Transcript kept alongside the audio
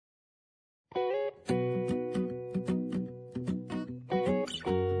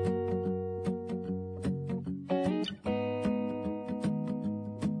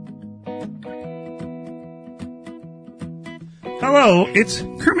Hello, it's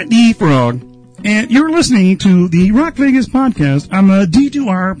Kermit the Frog, and you're listening to the Rock Vegas podcast on the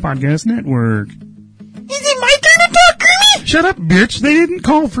D2R Podcast Network. Is it my turn to talk, Kermit? Shut up, bitch. They didn't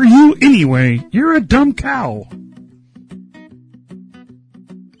call for you anyway. You're a dumb cow.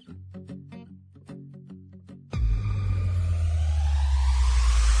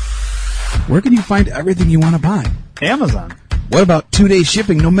 Where can you find everything you want to buy? Amazon. What about 2-day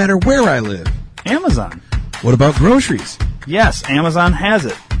shipping no matter where I live? Amazon. What about groceries? Yes, Amazon has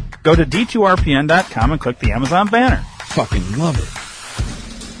it. Go to d2rpn.com and click the Amazon banner. Fucking love it.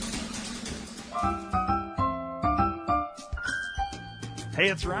 Hey,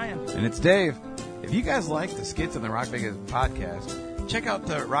 it's Ryan. And it's Dave. If you guys like the skits on the Rock Vegas podcast, check out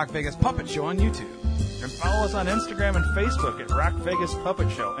the Rock Vegas Puppet Show on YouTube. And follow us on Instagram and Facebook at Rock Vegas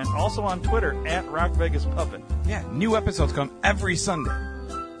Puppet Show, and also on Twitter at Rock Vegas Puppet. Yeah, new episodes come every Sunday.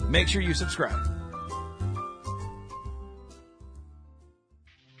 Make sure you subscribe.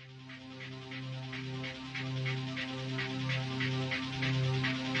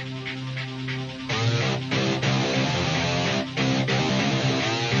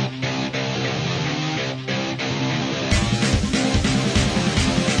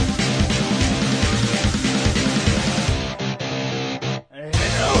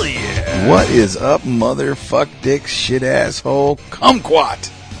 What is up, motherfuck dick shit asshole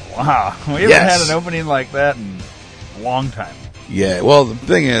kumquat? Wow, we haven't had an opening like that in a long time. Yeah, well, the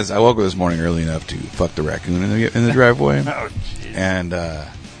thing is, I woke up this morning early enough to fuck the raccoon in the driveway. Oh, jeez. And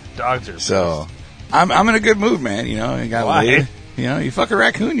dogs are so I'm in a good mood, man. You know, you got laid. You know, you fuck a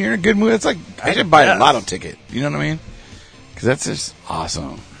raccoon, you're in a good mood. It's like I should buy a lotto ticket. You know what I mean? Because that's just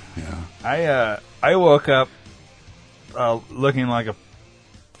awesome. You know, I woke up looking like a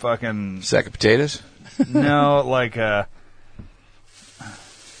fucking sack of potatoes. No, like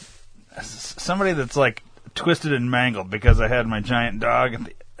somebody that's like twisted and mangled because I had my giant dog.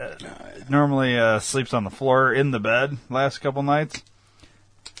 Normally sleeps on the floor in the bed last couple nights,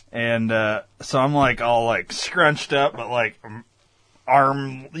 and so I'm like all like scrunched up, but like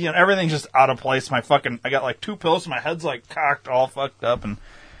arm, you know, everything's just out of place. I got like two pillows, my head's like cocked, all fucked up, and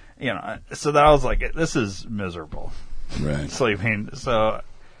you know, so that I was like, this is miserable, right? Sleeping, so.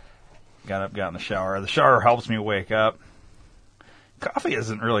 Got up, got in the shower. The shower helps me wake up. Coffee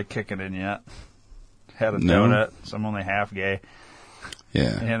isn't really kicking in yet. Had a donut, so I'm only half gay.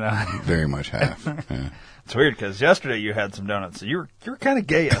 Yeah, and, very much half. Yeah. It's weird because yesterday you had some donuts, so you were kind of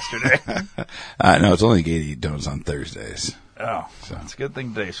gay yesterday. No, it's only gay to eat donuts on Thursdays. Oh, so it's a good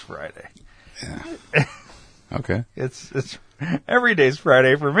thing today's Friday. Yeah. Okay. It's every day's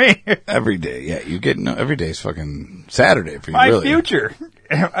Friday for me. Every day, yeah. You get every day's fucking Saturday for you. My really. Future.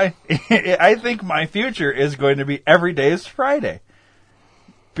 I think my future is going to be every day is Friday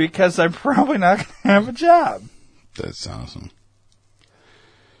because I'm probably not going to have a job. That's awesome.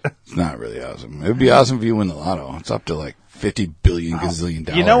 It's not really awesome. It would be awesome if you win the lotto. It's up to like $50 billion gazillion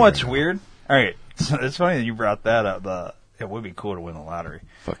dollars. You know what's weird? All right, so it's funny that you brought that up. It would be cool to win the lottery.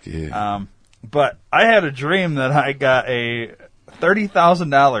 Fuck yeah. But I had a dream that I got a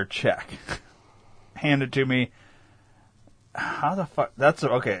 $30,000 check handed to me. How the fuck? That's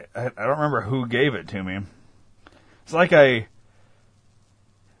okay. I don't remember who gave it to me. It's like I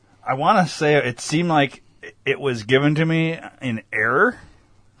want to say it seemed like it was given to me in error,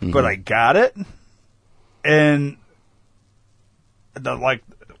 but I got it, and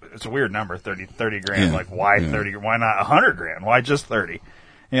it's a weird number, 30 grand. Yeah. Like why 30? Why not 100 grand? Why just 30?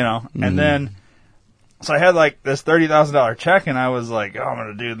 You know, and then. So I had like this $30,000 check, and I was like, "Oh, I'm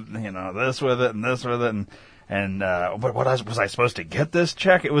gonna do, you know, this with it and this with it," and but what was I supposed to get this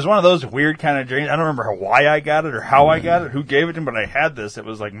check? It was one of those weird kind of dreams. I don't remember why I got it or how I got it, who gave it to me, but I had this. It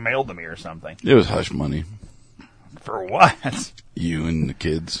was like mailed to me or something. It was hush money. For what? You and the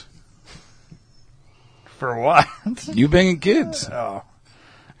kids. For what? You banging kids. Oh.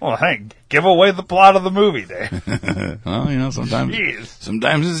 Well, hey, give away the plot of the movie, Dave. Well, you know, sometimes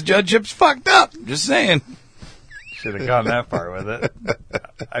his judgeship's fucked up. Just saying. Should have gone that far with it.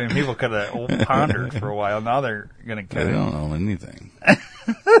 I mean, people could have pondered for a while. Now they're going to cut it. They don't know anything.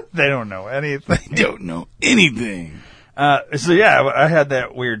 They don't know anything. They don't know anything. So, yeah, I had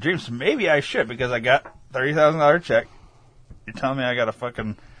that weird dream. So maybe I should, because I got $30,000 check. You're telling me I got to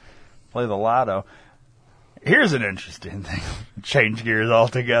fucking play the lotto. Here's an interesting thing. Change gears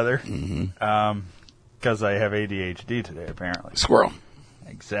altogether. Because I have ADHD today, apparently. Squirrel.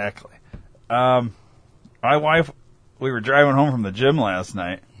 Exactly. My wife, we were driving home from the gym last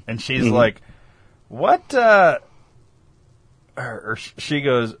night, and she's like, what, or she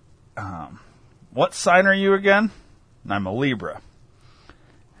goes, what sign are you again? And I'm a Libra.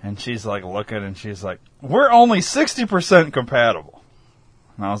 And she's like looking, and she's like, we're only 60% compatible.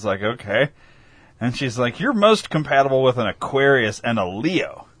 And I was like, okay. And she's like, you're most compatible with an Aquarius and a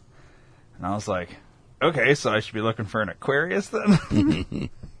Leo. And I was like, okay, so I should be looking for an Aquarius then?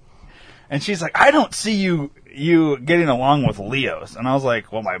 And she's like, I don't see you getting along with Leos. And I was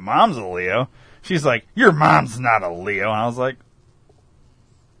like, well, my mom's a Leo. She's like, your mom's not a Leo. And I was like,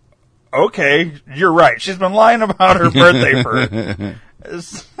 okay, you're right. She's been lying about her birthday for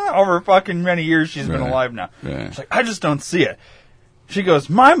over fucking many years. She's been alive now. Right. She's like, I just don't see it. She goes,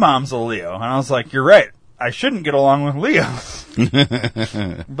 my mom's a Leo. And I was like, you're right. I shouldn't get along with Leos.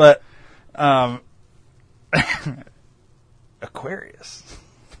 But, Aquarius.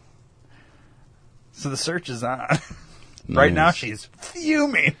 So the search is on. Right now she's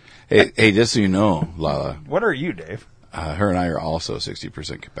fuming. Hey, just so you know, Lala. What are you, Dave? Her and I are also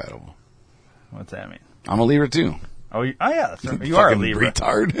 60% compatible. What's that mean? I'm a Libra too. Oh, yeah, that's right. You are a Fucking Libra.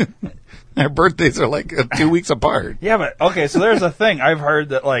 retard. Our birthdays are like 2 weeks apart. Yeah, but, okay, so there's a thing. I've heard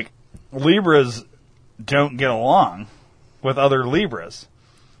that, like, Libras don't get along with other Libras.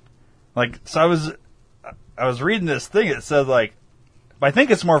 Like, so I was reading this thing that said, like, I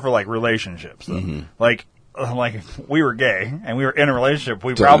think it's more for, like, relationships, though. Mm-hmm. Like, if we were gay and we were in a relationship,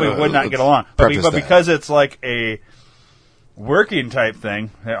 we probably would not get along. But because it's, like, a working type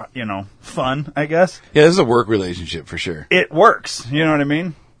thing, you know, fun, I guess. Yeah, this is a work relationship for sure. It works. You know what I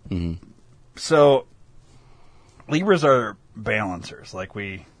mean? Mm-hmm. So, Libras are balancers. Like,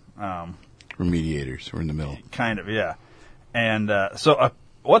 we're mediators. We're in the middle. kind of, yeah. And so,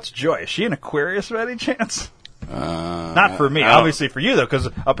 what's Joy? Is she an Aquarius by any chance? Not for me. Obviously for you, though, because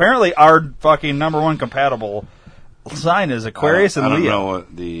apparently our fucking number one compatible sign is Aquarius and Leo. I don't know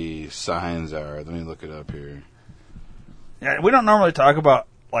what the signs are. Let me look it up here. Yeah, we don't normally talk about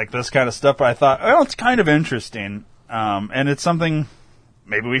like this kind of stuff, but I thought, well, it's kind of interesting, and it's something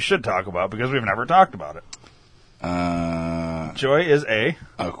maybe we should talk about because we've never talked about it. Joy is a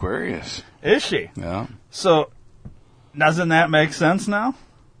Aquarius. Is she? Yeah. So, doesn't that make sense now?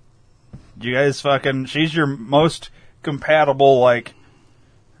 You guys fucking... She's your most compatible, like,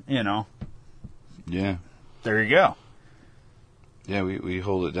 you know. Yeah. There you go. Yeah, we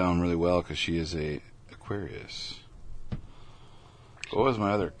hold it down really well because she is a Aquarius. What was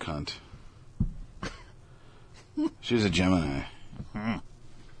my other cunt? She's a Gemini. Hmm.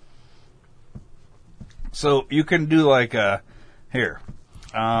 So, you can do, like, here.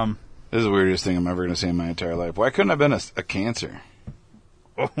 This is the weirdest thing I'm ever going to say in my entire life. Why couldn't I have been a Cancer?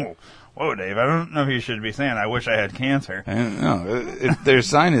 Whoa, Dave, I don't know if you should be saying I wish I had cancer. I don't know. Their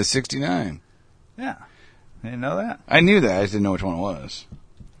sign is 69. Yeah. You didn't know that? I knew that. I just didn't know which one it was.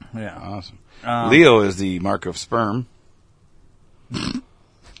 Yeah. Awesome. Leo is the mark of sperm.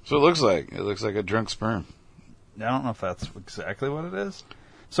 So it looks like a drunk sperm. I don't know if that's exactly what it is.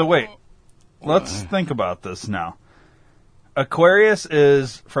 So wait, let's think about this now. Aquarius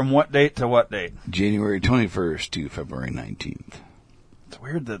is from what date to what date? January 21st to February 19th. It's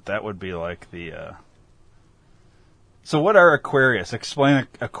weird that would be like the... So what are Aquarius? Explain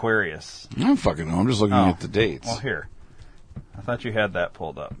Aquarius. I don't fucking know. I'm just looking at the dates. Well, here. I thought you had that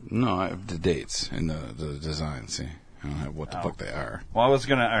pulled up. No, I have the dates and the design. See, I don't have what the fuck they are. Well, I was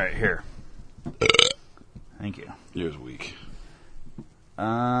gonna... All right, here. Thank you. Yours weak.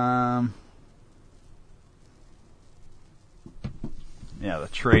 Yeah, the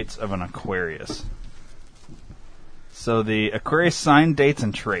traits of an Aquarius. So the Aquarius sign, dates,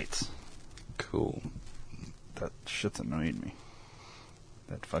 and traits. Cool. That shit's annoyed me.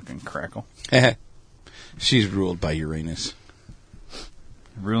 That fucking crackle. She's ruled by Uranus.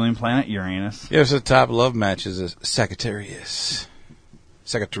 Ruling planet Uranus. Yeah, so the top love match is Sagittarius.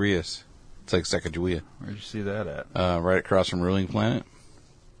 Sagittarius. It's like Sacagawea. Where'd you see that at? Right across from ruling planet.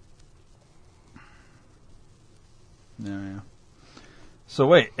 Yeah. So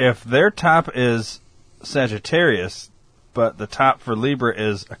wait, if their top is Sagittarius, but the top for Libra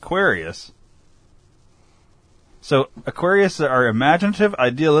is Aquarius. So Aquarius are imaginative,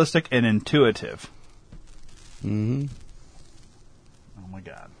 idealistic, and intuitive. Mm-hmm. Oh my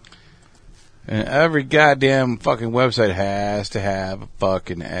god. And every goddamn fucking website has to have a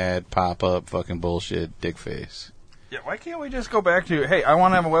fucking ad pop up fucking bullshit dick face. Yeah, why can't we just go back to, hey, I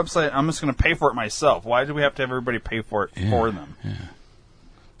want to have a website, I'm just going to pay for it myself. Why do we have to have everybody pay for it for them? Yeah.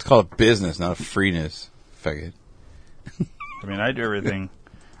 It's called a business, not a freeness, faggot. I mean, I do everything.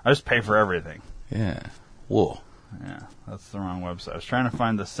 I just pay for everything. Yeah. Whoa. Yeah, that's the wrong website. I was trying to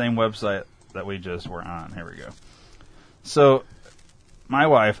find the same website that we just were on. Here we go. So, my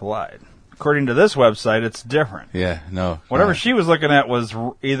wife lied. According to this website, it's different. Yeah, no. Whatever she was looking at was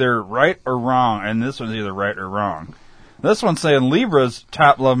either right or wrong, and this was either right or wrong. This one's saying Libra's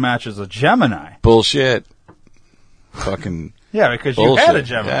top love match is a Gemini. Bullshit. Fucking Yeah, because bullshit. you had a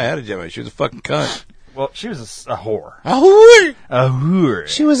Gemini. Yeah, I had a Gemini. She was a fucking cunt. Well, she was a whore. A whore. A whore.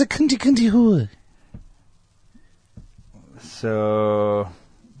 She was a cunty whore. So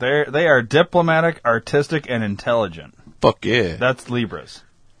they are diplomatic, artistic, and intelligent. Fuck yeah. That's Libras.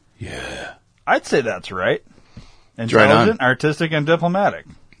 Yeah. I'd say that's right. Right Intelligent, artistic, and diplomatic.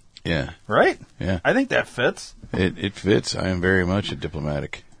 Yeah. Right? Yeah. I think that fits. It fits. I am very much a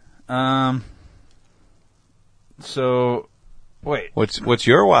diplomatic. So, wait. What's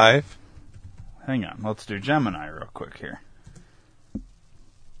your wife? Hang on. Let's do Gemini real quick here.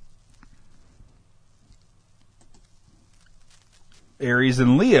 Aries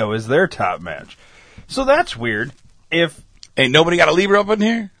and Leo is their top match. So that's weird. If Ain't nobody got a Libra up in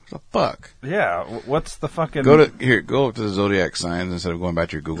here? What the fuck? yeah, what's the fucking Go up to the zodiac signs instead of going back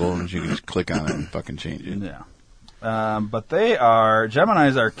to your Google, and you can just click on it and fucking change it. Yeah. But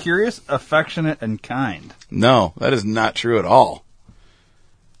Geminis are curious, affectionate, and kind. No, that is not true at all.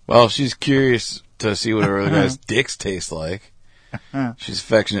 Well, she's curious to see what her other guys' dicks taste like. She's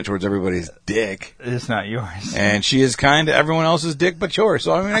affectionate towards everybody's dick. It's not yours. And she is kind to everyone else's dick but yours.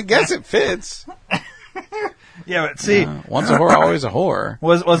 So, I mean, I guess it fits. Yeah, but see, Once a whore, always a whore.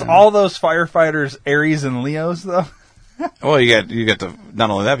 was all those firefighters Aries and Leos, though? Well, you got the, not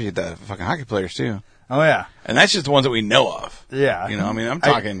only that, but you got the fucking hockey players, too. Oh, yeah. And that's just the ones that we know of. Yeah. You know, I mean, I'm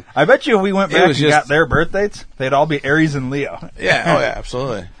talking. I bet you if we went It back and was just- got their birth dates, they'd all be Aries and Leo. Yeah, oh, yeah,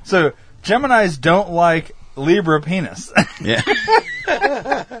 absolutely. So, Geminis don't like Libra penis. Yeah.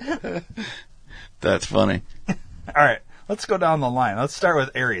 That's funny. All right, let's go down the line. Let's start with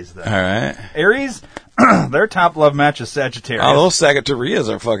Aries, then. All right. Aries, their top love match is Sagittarius. Oh, those Sagittarius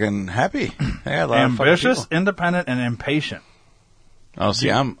are fucking happy. They got a lot of fucking Ambitious, people. independent, and impatient. Oh,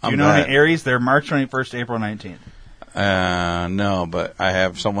 see, I'm Do you know that. any Aries? They're March 21st to April 19th. No, but I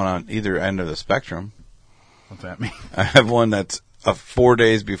have someone on either end of the spectrum. What's that mean? I have one that's 4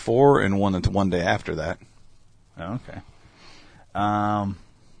 days before and one that's 1 day after that. Oh, okay.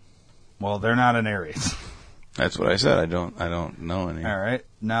 Well, they're not an Aries. That's what I said. I don't know any. All right.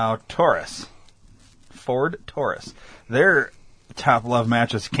 Now, Taurus. Ford Taurus. Their top love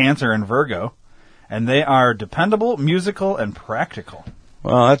match is Cancer and Virgo, and they are dependable, musical, and practical.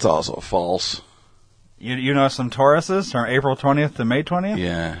 Well, that's also false. You know some Tauruses from April 20th to May 20th?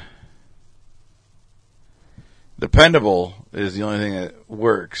 Yeah. Dependable is the only thing that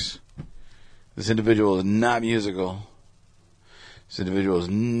works. This individual is not musical. This individual is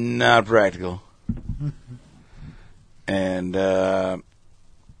not practical. And,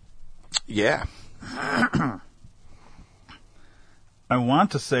 yeah. I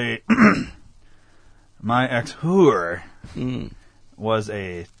want to say my ex-hooer was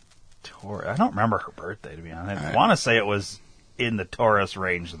a Taurus. I don't remember her birthday, to be honest. I want to say it was in the Taurus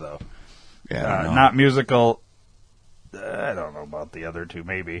range, though. Yeah, I don't know. Not musical. I don't know about the other two,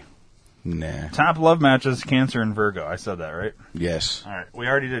 maybe. Nah. Top love matches, Cancer and Virgo. I said that, right? Yes, All right. We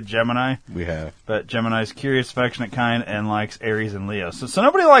already did Gemini, we have. but Gemini's curious, affectionate, kind, and likes Aries and Leo. So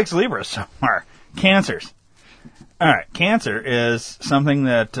nobody likes Libras so far. Cancers. All right. Cancer is something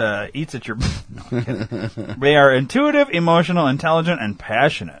that eats at your... No, I'm kidding. They are intuitive, emotional, intelligent, and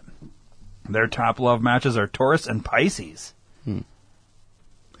passionate. Their top love matches are Taurus and Pisces.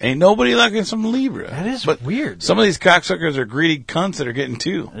 Ain't nobody liking some Libra. That is but weird. Some of these cocksuckers are greedy cunts that are getting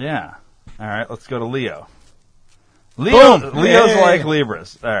two. Yeah. All right, let's go to Leo. Leo's Yay. like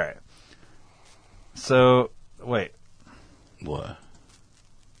Libras. All right. So, wait. What?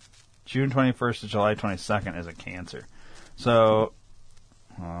 June 21st to July 22nd is a Cancer. So,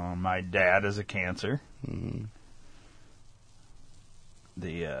 my dad is a Cancer. Mm-hmm.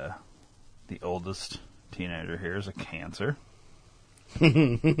 The oldest teenager here is a Cancer.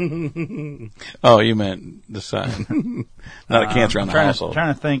 Oh, you meant the sign. Not a Cancer on the household. I'm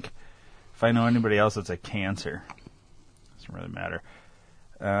trying to think if I know anybody else that's a Cancer. Doesn't really matter.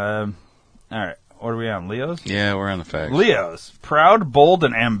 All right. What are we on? Leos? Yeah, we're on the facts. Leos. Proud, bold,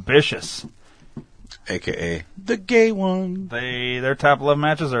 and ambitious. AKA the gay one. Their top love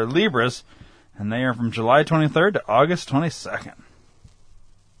matches are Libras, and they are from July 23rd to August 22nd.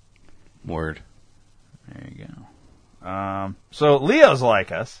 Word. There you go. So Leos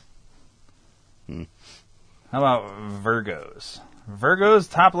like us. How about Virgos? Virgos'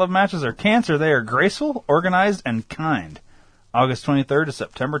 top love matches are Cancer. They are graceful, organized, and kind. August 23rd to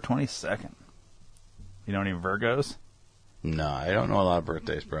September 22nd. You know any Virgos? No, I don't know a lot of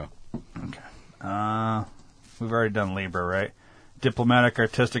birthdays, bro. Okay. We've already done Libra, right? Diplomatic,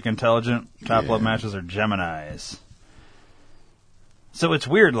 artistic, intelligent. Top love matches are Geminis. So it's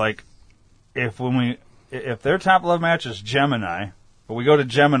weird, like, if when we if their top love match is Gemini, but we go to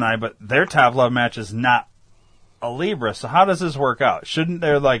Gemini, but their top love match is not a Libra, so how does this work out? Shouldn't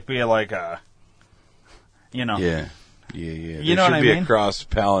there be a, you know? Yeah. You there know what I should be mean? a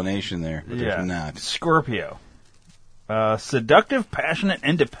cross-pollination there, but there's not. Scorpio. Seductive, passionate,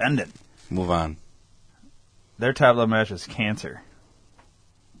 independent. Move on. Their top love match is Cancer.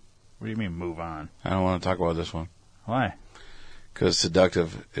 What do you mean, move on? I don't want to talk about this one. Why? Because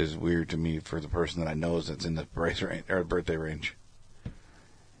seductive is weird to me for the person that I know that's in the price range or birthday range.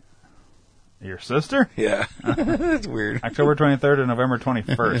 Your sister? Yeah. That's weird. October 23rd and November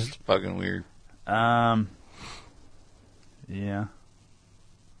 21st. It's fucking weird. Yeah.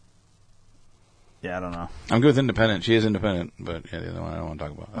 Yeah, I don't know. I'm good with independent. She is independent, but yeah, the other one I don't want to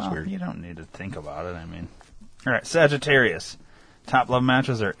talk about. That's weird. You don't need to think about it, I mean. All right, Sagittarius. Top love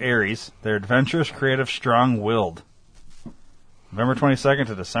matches are Aries. They're adventurous, creative, strong-willed. November 22nd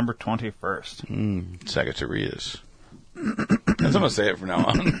to December 21st. Sagittarius. I'm going to say it from now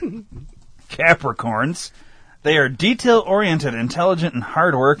on. Capricorns. They are detail-oriented, intelligent, and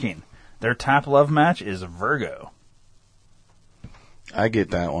hardworking. Their top love match is Virgo. I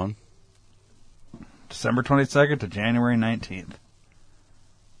get that one. December 22nd to January 19th.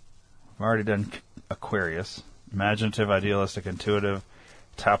 I've already done Aquarius. Imaginative, idealistic, intuitive.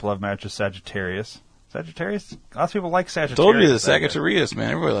 Top love match is Sagittarius. Sagittarius? Lots of people like Sagittarius. Told you the Sagittarius,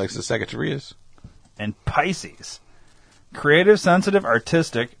 man. Everybody likes the Sagittarius. And Pisces. Creative, sensitive,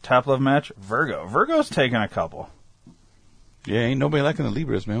 artistic. Top love match, Virgo. Virgo's taking a couple. Yeah, ain't nobody liking the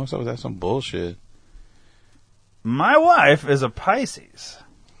Libras, man. What's up with that? Some bullshit. My wife is a Pisces.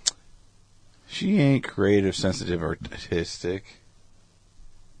 She ain't creative, sensitive, or artistic.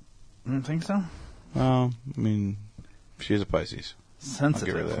 You don't think so? Well, I mean, she is a Pisces.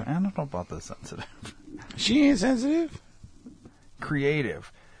 Sensitive. I'll give her that. I don't know about the sensitive. She ain't sensitive?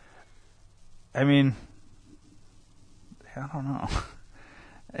 Creative. I mean, I don't know.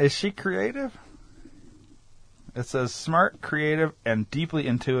 Is she creative? It says smart, creative, and deeply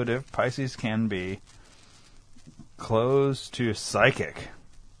intuitive. Pisces can be close to psychic.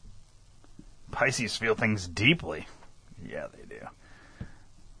 Pisces feel things deeply. Yeah, they do.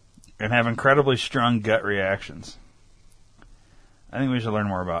 And have incredibly strong gut reactions. I think we should learn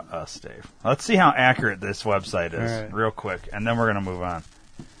more about us, Dave. Let's see how accurate this website is real quick, and then we're going to move on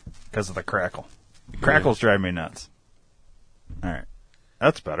because of the crackle. Crackles drive me nuts. All right.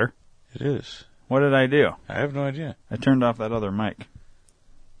 That's better. It is. What did I do? I have no idea. I turned off that other mic.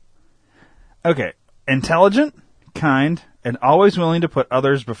 Okay. Intelligent, kind, and always willing to put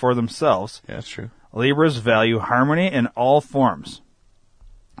others before themselves. Yeah, that's true. Libras value harmony in all forms.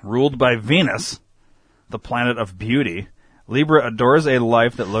 Ruled by Venus, the planet of beauty, Libra adores a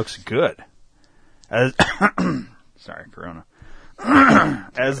life that looks good. As sorry, Corona.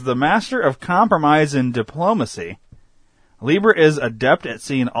 As the master of compromise and diplomacy, Libra is adept at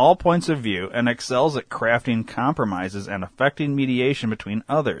seeing all points of view and excels at crafting compromises and effecting mediation between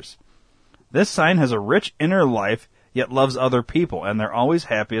others. This sign has a rich inner life, yet loves other people, and they're always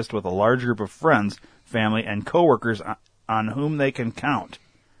happiest with a large group of friends, family, and coworkers on whom they can count.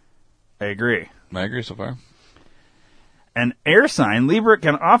 I agree. I agree so far. An air sign, Libra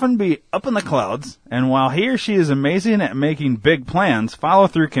can often be up in the clouds, and while he or she is amazing at making big plans,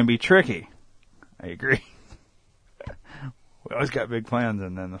 follow-through can be tricky. I agree. We always got big plans,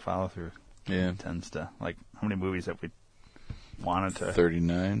 and then the follow-through tends to, like, how many movies have we wanted to?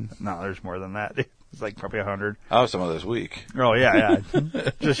 39. No, there's more than that. It's like probably 100. Oh, some of this week. Oh, yeah.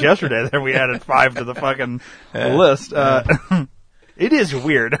 Just yesterday, there we added 5 to the fucking list. It is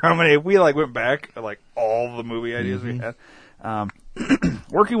weird how many, we like went back, like all the movie ideas we had.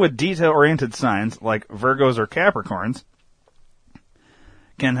 Working with detail-oriented signs like Virgos or Capricorns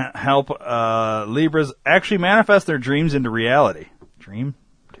can help Libras actually manifest their dreams into reality. Dream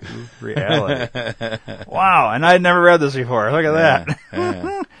to reality. Wow, and I'd never read this before. Look at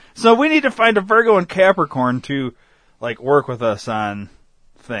that. So we need to find a Virgo and Capricorn to like work with us on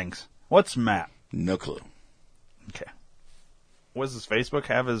things. What's Matt? No clue. Okay. Does his Facebook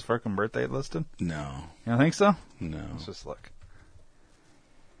have his fucking birthday listed? No. You don't think so? No. Let's just look.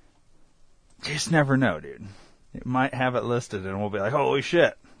 Just never know, dude. It might have it listed, and we'll be like, holy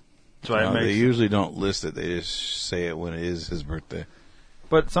shit. That's why it makes they usually don't list it. They just say it when it is his birthday.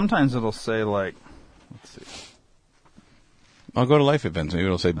 But sometimes it'll say, like, let's see. I'll go to life events. Maybe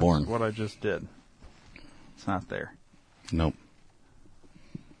it'll say born. That's what I just did. It's not there. Nope.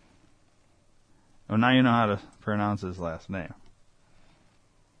 Well, now you know how to pronounce his last name.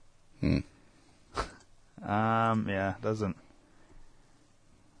 Yeah, it doesn't.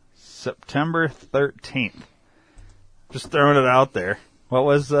 September 13th. Just throwing it out there. What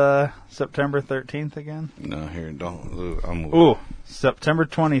was September 13th again? No, here, don't. I'm moving. Ooh, September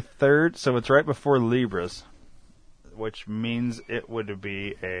 23rd, so it's right before Libras, which means it would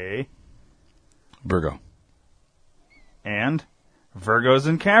be a... Virgo. And Virgos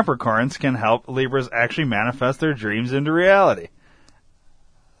and Capricorns can help Libras actually manifest their dreams into reality.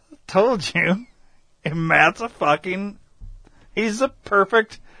 Told you. And Matt's he's a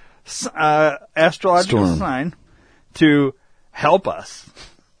perfect astrological sign to help us.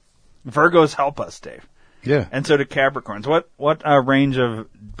 Virgos help us, Dave. Yeah. And so do Capricorns. What range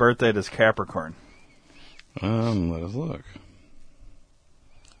of birthday does Capricorn? Let us look.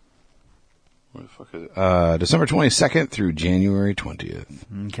 Where the fuck is it? December 22nd through January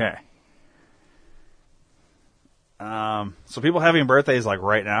 20th. Okay. So people having birthdays like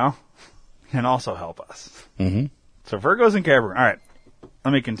right now can also help us. Mm-hmm. So Virgos and Capricorn. All right.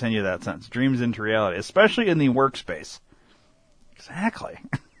 Let me continue that sentence. Dreams into reality, especially in the workspace. Exactly.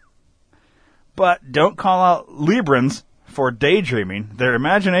 But don't call out Librans for daydreaming. Their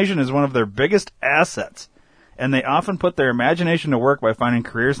imagination is one of their biggest assets, and they often put their imagination to work by finding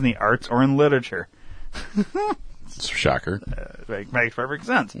careers in the arts or in literature. Shocker. Makes perfect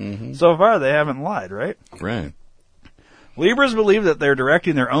sense. Mm-hmm. So far, they haven't lied, right? Right. Libras believe that they're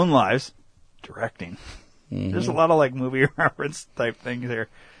directing their own lives. Directing. Mm-hmm. There's a lot of like movie reference type things here.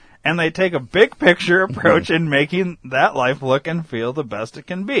 And they take a big picture approach in making that life look and feel the best it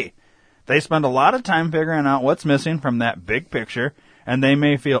can be. They spend a lot of time figuring out what's missing from that big picture, and they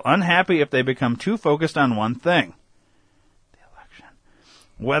may feel unhappy if they become too focused on one thing. The election.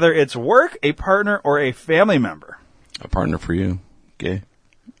 Whether it's work, a partner, or a family member. A partner for you. Gay.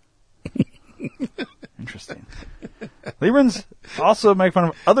 Interesting. Librans also make fun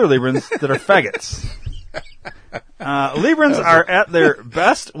of other Librans that are faggots. Librans are at their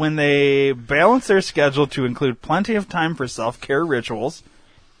best when they balance their schedule to include plenty of time for self-care rituals.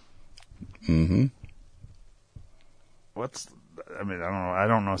 Mm-hmm. I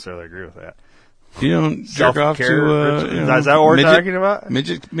don't necessarily agree with that. You don't jerk off to, is that what we're talking about?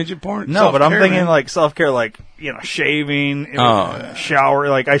 Midget porn? No, but I'm thinking like self-care, like, shaving, shower.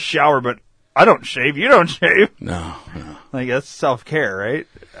 Like, I shower, but I don't shave. You don't shave. No. Like, that's self-care, right?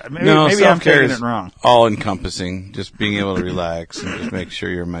 Maybe self-care I'm taking is it wrong. all-encompassing. Just being able to relax and just make sure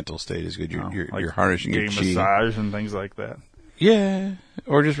your mental state is good. You're harnessing your chi. Massage and things like that. Yeah,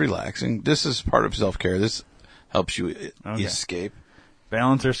 or just relaxing. This is part of self-care. This helps you escape.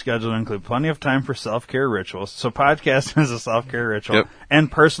 Balance their schedule to include plenty of time for self-care rituals. So podcasting is a self-care ritual. Yep. And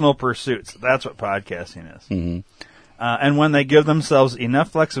personal pursuits. That's what podcasting is. Mm-hmm. And when they give themselves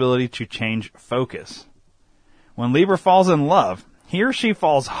enough flexibility to change focus. When Libra falls in love, he or she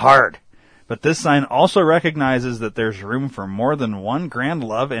falls hard. But this sign also recognizes that there's room for more than one grand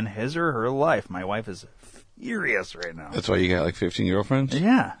love in his or her life. My wife is furious right now. That's why you got like 15 girlfriends?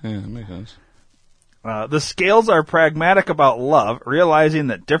 Yeah. Yeah, that makes sense. The scales are pragmatic about love, realizing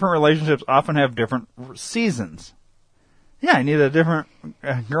that different relationships often have different seasons. Yeah, I need a different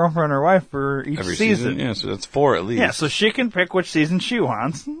girlfriend or wife for each Every season. Yeah, so that's 4 at least. Yeah, so she can pick which season she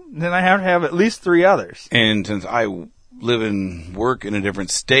wants. Then I have to have at least 3 others. And since I live and work in a different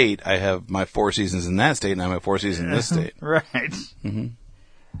state, I have my 4 seasons in that state, and I have my 4 seasons in this state. Right. Mm-hmm.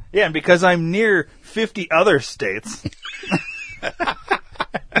 Yeah, and because I'm near 50 other states.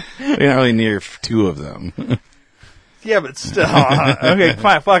 You're not really near 2 of them. Yeah, but still. Okay,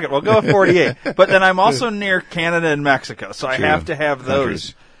 fine, fuck it. We'll go with 48. But then I'm also near Canada and Mexico, so I have to have those.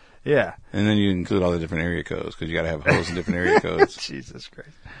 Countries. Yeah. And then you include all the different area codes, because you got to have hoes in different area codes. Jesus Christ.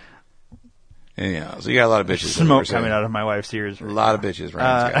 And, so you got a lot of bitches. Smoke coming out of my wife's ears. A lot of bitches,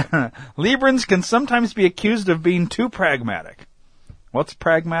 right? Librans can sometimes be accused of being too pragmatic. What's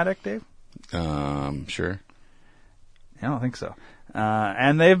pragmatic, Dave? Sure. I don't think so.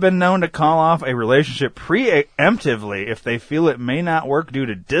 And they've been known to call off a relationship preemptively if they feel it may not work due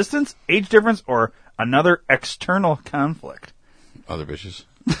to distance, age difference, or another external conflict. Other bitches.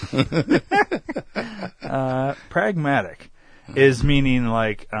 Pragmatic is meaning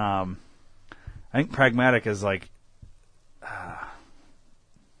like, I think pragmatic is like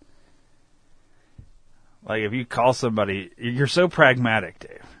if you call somebody, you're so pragmatic,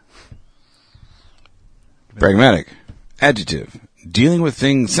 Dave. Pragmatic. Adjective. Dealing with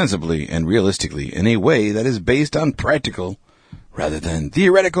things sensibly and realistically in a way that is based on practical rather than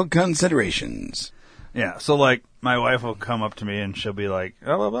theoretical considerations. Yeah, so like my wife will come up to me and she'll be like,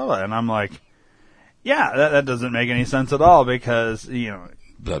 oh, blah, blah, blah. And I'm like, yeah, that doesn't make any sense at all because,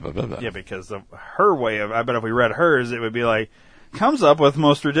 blah, blah, blah, blah. Yeah, because of her way of, I bet if we read hers, it would be like, comes up with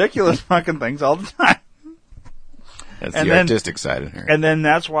most ridiculous fucking things all the time. That's the artistic side in her. And then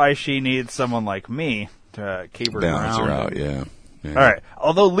that's why she needs someone like me to keep her balance around. her out, yeah. All right.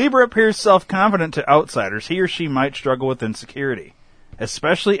 Although Libra appears self-confident to outsiders, he or she might struggle with insecurity,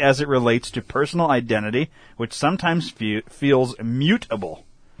 especially as it relates to personal identity, which sometimes feels mutable.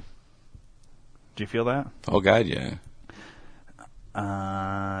 Do you feel that? Oh, God, yeah.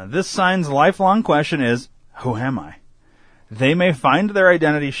 This sign's lifelong question is, who am I? They may find their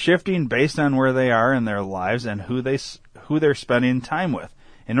identity shifting based on where they are in their lives and who they're spending time with.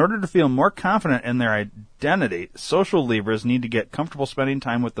 In order to feel more confident in their identity, social Libras need to get comfortable spending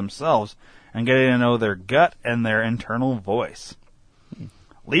time with themselves and getting to know their gut and their internal voice.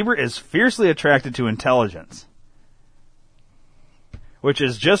 Libra is fiercely attracted to intelligence, which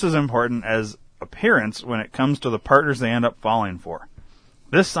is just as important as appearance when it comes to the partners they end up falling for.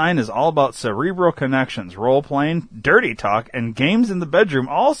 This sign is all about cerebral connections, role-playing, dirty talk, and games in the bedroom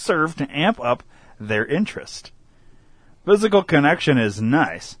all serve to amp up their interest. Physical connection is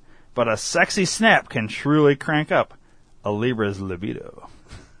nice, but a sexy snap can truly crank up a Libra's libido.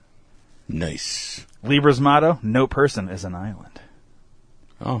 Nice. Libra's motto, no person is an island.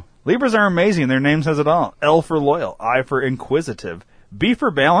 Oh. Libras are amazing. Their name says it all. L for loyal, I for inquisitive, B for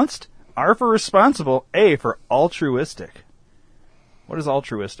balanced, R for responsible, A for altruistic. What is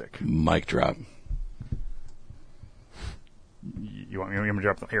altruistic? Mic drop. You want me to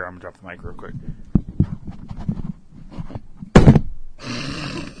drop the... Here, I'm going to drop the mic real quick.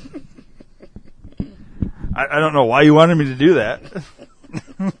 I don't know why you wanted me to do that.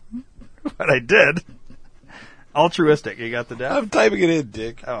 But I did. Altruistic. You got the death? I'm typing it in,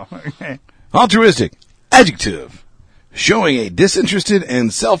 Dick. Oh, okay. Altruistic. Adjective. Showing a disinterested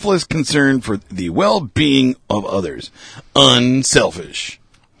and selfless concern for the well-being of others. Unselfish.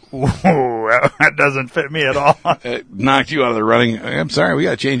 Whoa, that doesn't fit me at all. It knocked you out of the running. I'm sorry, we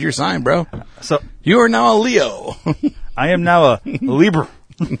got to change your sign, bro. So You are now a Leo. I am now a Libra.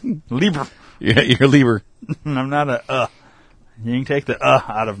 Libra. Yeah, you're a Libra. I'm not a You can take the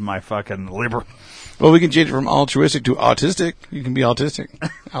out of my fucking Libra. Well, we can change it from altruistic to autistic. You can be autistic.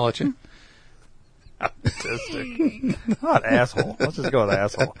 I'll let you. Autistic. Not asshole. Let's just go with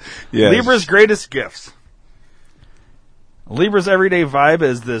asshole. Yes. Libra's greatest gifts. Libra's everyday vibe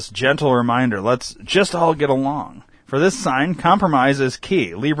is this gentle reminder. Let's just all get along. For this sign, compromise is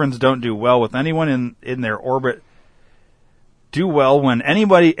key. Librans don't do well with anyone in their orbit. Do well when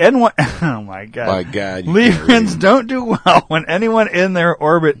anybody... oh, my God. My God. Librans don't do well when anyone in their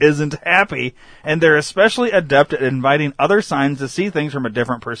orbit isn't happy, and they're especially adept at inviting other signs to see things from a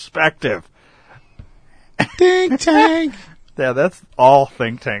different perspective. Think tank. Yeah, that's all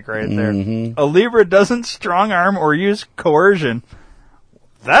think tank right there. Mm-hmm. A Libra doesn't strong arm or use coercion.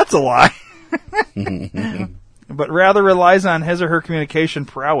 That's a lie. But rather relies on his or her communication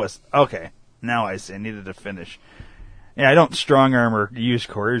prowess. Okay, now I see. I needed to finish. Yeah, I don't strong arm or use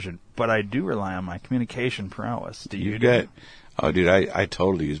coercion, but I do rely on my communication prowess. Do you? Oh, dude, I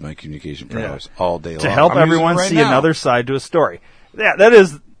totally use my communication prowess all day long. To help everyone see another side to a story. Yeah,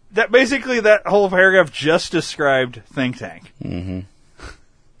 that basically that whole paragraph just described think tank. Mm-hmm.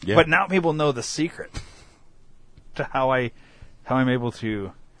 Yeah. But now people know the secret to how I'm able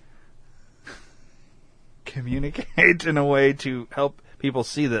to communicate in a way to help people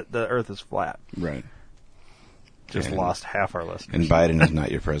see that the Earth is flat. Right. Just lost half our listeners. And Biden is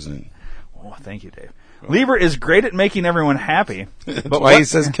not your president. Oh, thank you, Dave. Libra is great at making everyone happy. That's why he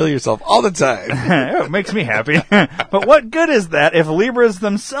says kill yourself all the time. It makes me happy. But what good is that if Libras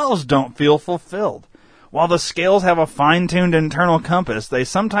themselves don't feel fulfilled? While the scales have a fine-tuned internal compass, they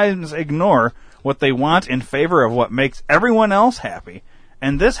sometimes ignore what they want in favor of what makes everyone else happy,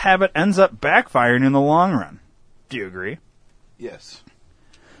 and this habit ends up backfiring in the long run. Do you agree? Yes.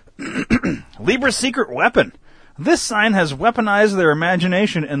 Libra's secret weapon. This sign has weaponized their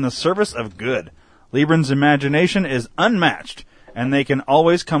imagination in the service of good. Librans' imagination is unmatched, and they can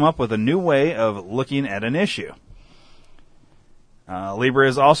always come up with a new way of looking at an issue. Libra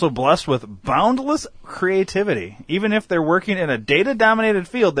is also blessed with boundless creativity. Even if they're working in a data-dominated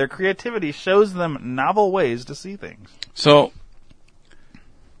field, their creativity shows them novel ways to see things. So,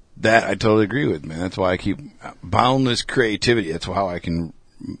 that I totally agree with, man. That's why I keep boundless creativity. That's how I can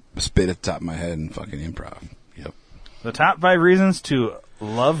spit at the top of my head and fucking improv. Yep. The top 5 reasons to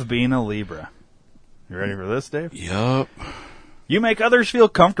love being a Libra. You ready for this, Dave? Yep. You make others feel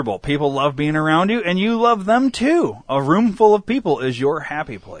comfortable. People love being around you, and you love them too. A room full of people is your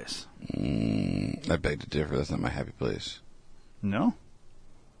happy place. I beg to differ. That's not my happy place. No?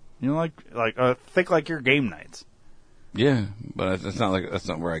 You think like your game nights. Yeah, but that's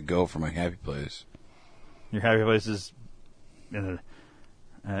not where I go for my happy place. Your happy place is in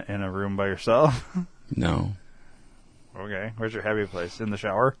a room by yourself? No. Okay. Where's your happy place? In the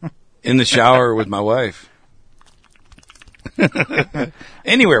shower? In the shower with my wife.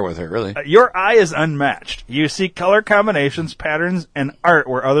 Anywhere with her, really. Your eye is unmatched. You see color combinations, patterns, and art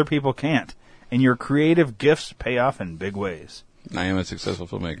where other people can't. And your creative gifts pay off in big ways. I am a successful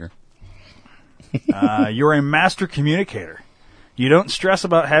filmmaker. You're a master communicator. You don't stress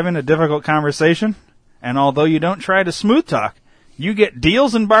about having a difficult conversation. And although you don't try to smooth talk, you get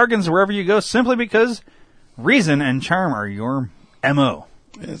deals and bargains wherever you go simply because reason and charm are your MO.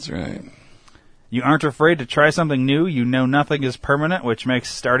 That's right. You aren't afraid to try something new. You know nothing is permanent, which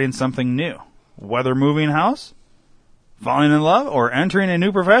makes starting something new. Whether moving house, falling in love, or entering a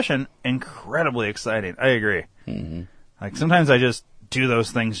new profession, incredibly exciting. I agree. Mm-hmm. Like, sometimes I just do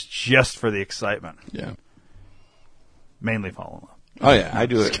those things just for the excitement. Yeah. Mainly fall in love. Oh, yeah. I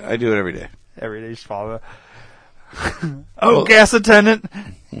do it. I do it every day. Every day just fall in love. Gas attendant,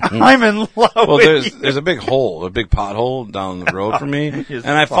 I'm in love with you. There's a big hole, a big pothole down the road for me, and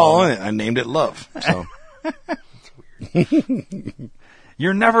I fall in it. I named it Love. So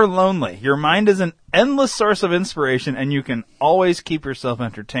You're never lonely. Your mind is an endless source of inspiration, and you can always keep yourself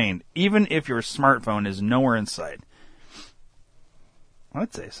entertained, even if your smartphone is nowhere in sight.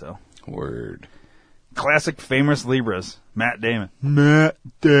 I'd say so. Word. Classic famous Libras. Matt Damon.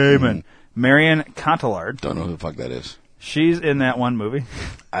 Marion Cotillard. Don't know who the fuck that is. She's in that one movie.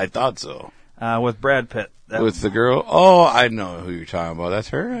 I thought so. With Brad Pitt. With the girl? Oh, I know who you're talking about. That's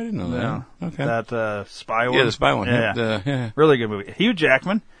her? I didn't know that. Yeah. Okay. That spy one. Yeah, the spy one. Yeah. Yeah. Really good movie. Hugh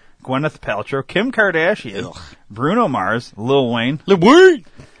Jackman, Gwyneth Paltrow, Kim Kardashian, Ugh. Bruno Mars, Lil Wayne, Word.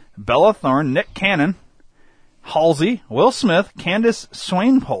 Bella Thorne, Nick Cannon, Halsey, Will Smith, Candace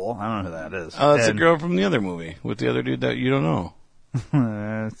Swainpole. I don't know who that is. Oh, that's the girl from the other movie with the other dude that you don't know.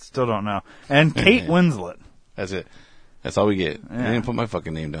 Still don't know. And Kate Winslet. That's it. That's all we get. Yeah. I didn't put my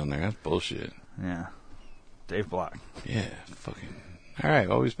fucking name down there. That's bullshit. Yeah. Dave Block. Yeah, fucking. All right,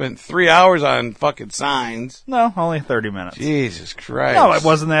 well, we spent 3 hours on fucking signs. No, only 30 minutes. Jesus Christ. No, it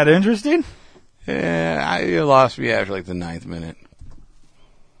wasn't that interesting. Yeah, you lost me after like the 9th minute.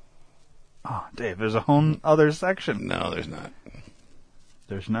 Oh, Dave, there's a whole other section. No, there's not.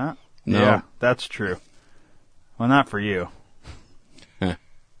 There's not? No. Yeah, that's true. Well, not for you. Huh.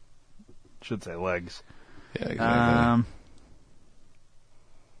 Should say legs. Yeah, exactly.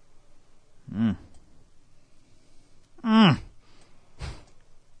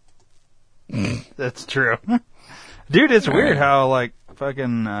 That's true. Dude, it's weird how, like,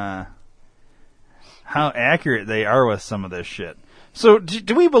 fucking, how accurate they are with some of this shit. So,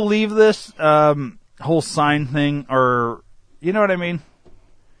 do we believe this, whole sign thing, or, you know what I mean?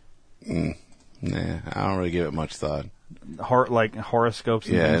 Nah, I don't really give it much thought. Like horoscopes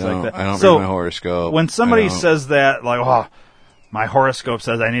and things like that. I don't So, read my horoscope. when somebody says that, like, oh, my horoscope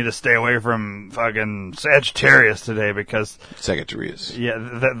says I need to stay away from fucking Sagittarius today because Sagittarius.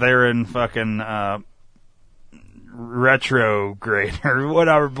 yeah, they're in fucking retrograde or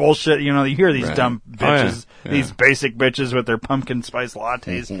whatever bullshit. You know, you hear these Right. dumb bitches, Yeah. these basic bitches with their pumpkin spice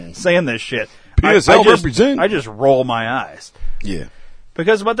lattes saying this shit. PSL represent. I just roll my eyes. Yeah.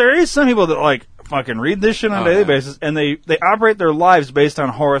 But there is some people that like fucking read this shit on a daily basis, and they operate their lives based on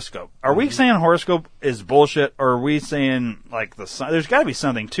horoscope. Are we saying horoscope is bullshit, or are we saying like there's got to be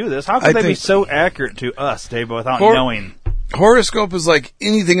something to this? How can they be so accurate to us, Dave, without knowing? Horoscope is like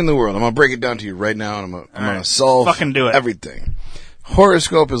anything in the world. I'm gonna break it down to you right now, and I'm gonna solve Fucking do it. everything.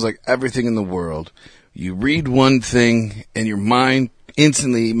 Horoscope is like everything in the world. You read one thing, and your mind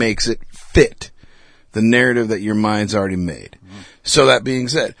instantly makes it fit the narrative that your mind's already made. So that being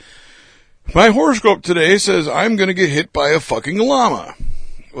said, my horoscope today says I'm going to get hit by a fucking llama.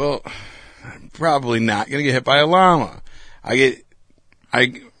 Well, I'm probably not going to get hit by a llama. I get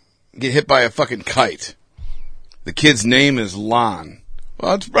hit by a fucking kite. The kid's name is Lon.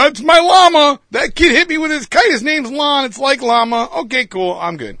 Well, that's my llama. That kid hit me with his kite. His name's Lon. It's like llama. Okay, cool.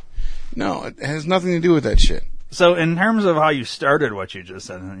 I'm good. No, it has nothing to do with that shit. So, in terms of how you started what you just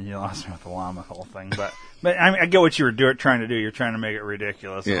said, and you lost me with the llama whole thing, but I get what you were trying to do. You're trying to make it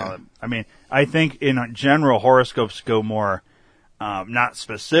ridiculous. And all that. I mean, I think in general, horoscopes go more, not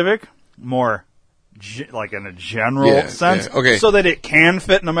specific, more like in a general sense. Yeah, okay. So that it can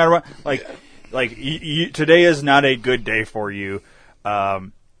fit no matter what. Like today is not a good day for you.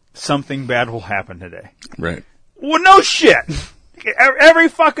 Something bad will happen today. Right. Well, no shit. Every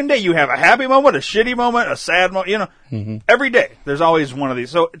fucking day you have a happy moment, a shitty moment, a sad moment, you know. Every day there's always one of these.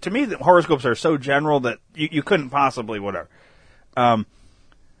 So to me, the horoscopes are so general that you couldn't possibly whatever. But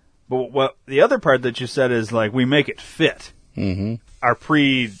what the other part that you said is like we make it fit our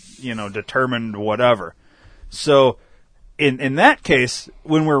determined whatever. So in that case,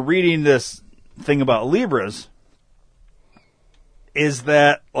 when we're reading this thing about Libras, is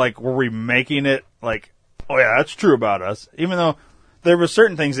that like were we making it like oh yeah, that's true about us. Even though there were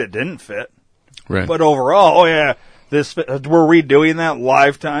certain things that didn't fit. Right. But overall, oh yeah, we're redoing that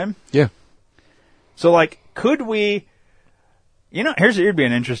live time. Yeah. So like, could we, here'd be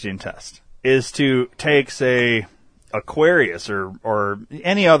an interesting test, is to take, say, Aquarius or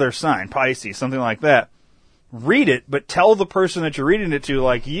any other sign, Pisces, something like that, read it, but tell the person that you're reading it to,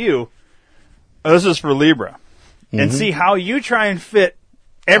 like you, oh, this is for Libra, and see how you try and fit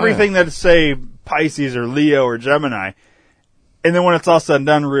everything that's, say, Pisces or Leo or Gemini, and then when it's all said and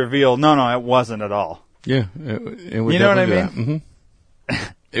done, reveal, no, it wasn't at all. Yeah. It would You know what I mean?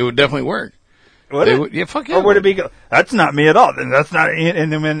 Mm-hmm. It would definitely work. Would it? Yeah, fuck yeah. Or would it be, that's not me at all, then that's not,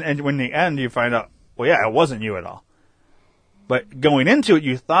 and then when in the end you find out, well, yeah, it wasn't you at all. But going into it,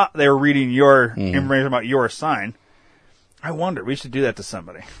 you thought they were reading your information about your sign. I wonder, we should do that to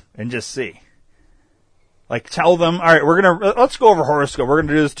somebody and just see. Like, tell them, all right, let's go over horoscope. We're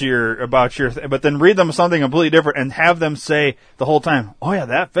gonna do this about your, but then read them something completely different and have them say the whole time, oh yeah,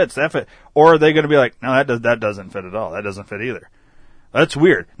 that fits. Or are they gonna be like, no, that doesn't fit at all. That doesn't fit either. That's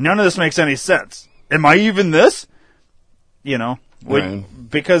weird. None of this makes any sense. Am I even this?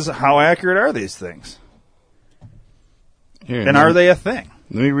 Because how accurate are these things? Here, And are they a thing?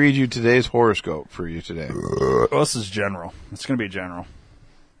 Let me read you today's horoscope for you today. Well, this is general. It's going to be general.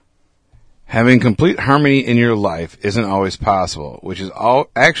 Having complete harmony in your life isn't always possible, which is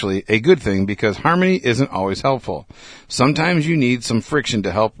actually a good thing because harmony isn't always helpful. Sometimes you need some friction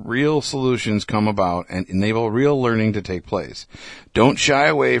to help real solutions come about and enable real learning to take place. Don't shy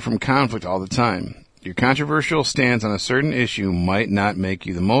away from conflict all the time. Your controversial stance on a certain issue might not make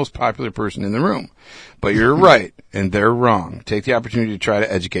you the most popular person in the room, but you're right and they're wrong. Take the opportunity to try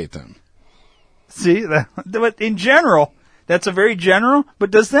to educate them. See, but in general, that's a very general,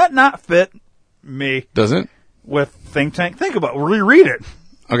 but does that not fit me? Does it? With Think Tank? Think about it. Reread it.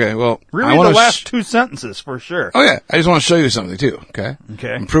 Okay, well, Reread the last two sentences for sure. Oh yeah, I just want to show you something too, okay?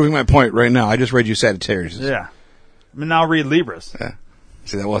 Okay. I'm proving my point right now. I just read you Sagittarius. Yeah. Now read Libras. Yeah.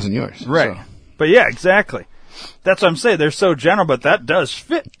 See, that wasn't yours. Right. So. But yeah, exactly. That's what I'm saying. They're so general, but that does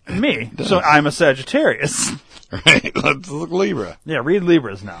fit me. So I'm a Sagittarius. Right. Let's look Libra. Yeah, read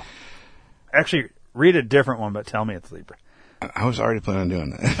Libras now. Actually, read a different one, but tell me it's Libra. I was already planning on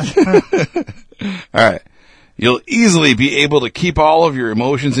doing that. All right. You'll easily be able to keep all of your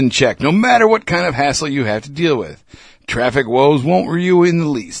emotions in check, no matter what kind of hassle you have to deal with. Traffic woes won't worry you in the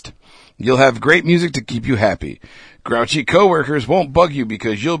least. You'll have great music to keep you happy. Grouchy coworkers won't bug you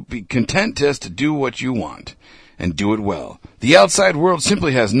because you'll be content just to do what you want and do it well. The outside world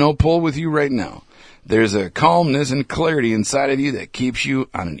simply has no pull with you right now. There's a calmness and clarity inside of you that keeps you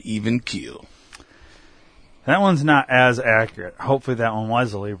on an even keel. That one's not as accurate. Hopefully that one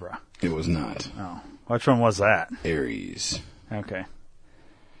was a Libra. It was not. Oh. Which one was that? Aries. Okay.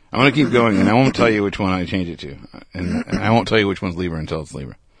 I'm going to keep going, and I won't tell you which one I change it to. And I won't tell you which one's Libra until it's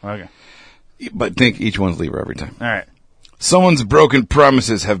Libra. Okay. But think each one's Libra every time. All right. Someone's broken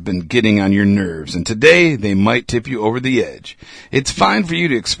promises have been getting on your nerves, and today they might tip you over the edge. It's fine for you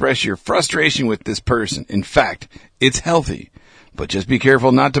to express your frustration with this person. In fact, it's healthy. But just be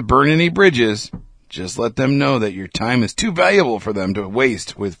careful not to burn any bridges. Just let them know that your time is too valuable for them to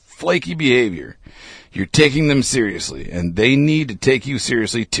waste with flaky behavior. You're taking them seriously, and they need to take you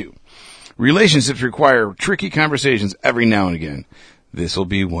seriously too. Relationships require tricky conversations every now and again. This will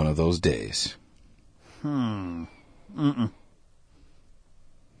be one of those days. Mm-mm.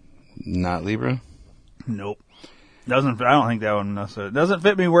 Not Libra? Nope. I don't think that one necessarily doesn't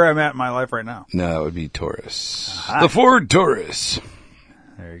fit me where I'm at in my life right now. No, that would be Taurus. Aha. The Ford Taurus.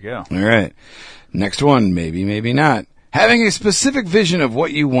 There you go. All right. Next one, maybe, maybe not. Having a specific vision of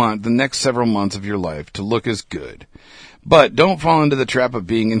what you want the next several months of your life to look is good. But don't fall into the trap of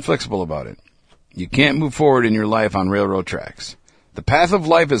being inflexible about it. You can't move forward in your life on railroad tracks. The path of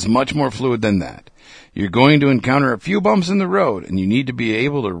life is much more fluid than that. You're going to encounter a few bumps in the road, and you need to be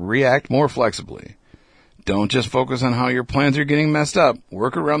able to react more flexibly. Don't just focus on how your plans are getting messed up.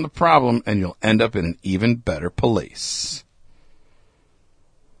 Work around the problem, and you'll end up in an even better place.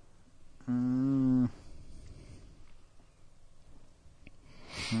 You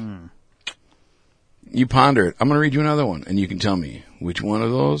ponder it. I'm going to read you another one, and you can tell me which one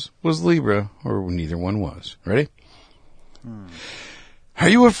of those was Libra or neither one was. Ready? Are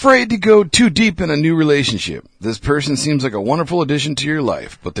you afraid to go too deep in a new relationship? This person seems like a wonderful addition to your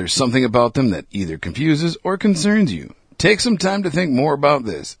life, but there's something about them that either confuses or concerns you. Take some time to think more about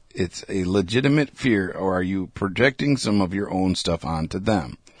this. It's a legitimate fear, or are you projecting some of your own stuff onto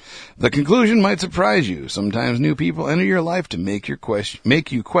them? The conclusion might surprise you. Sometimes new people enter your life to make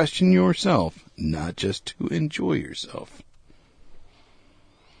you question yourself, not just to enjoy yourself.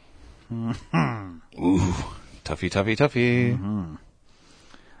 Ooh, toughy.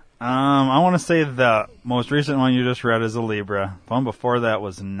 I want to say the most recent one you just read is a Libra. The one before that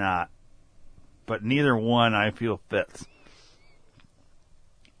was not. But neither one I feel fits.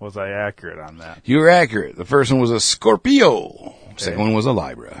 Was I accurate on that? You were accurate. The first one was a Scorpio. Second one was a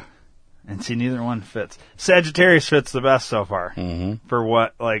Libra. And see, neither one fits. Sagittarius fits the best so far. Mm-hmm. For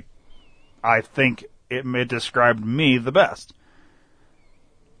what, I think it described me the best.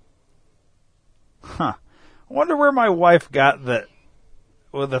 Huh. I wonder where my wife got that.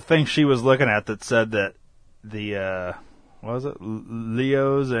 Well, the thing she was looking at that said that the, what was it?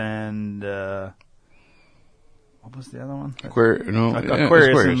 Leos and, what was the other one? Aquarius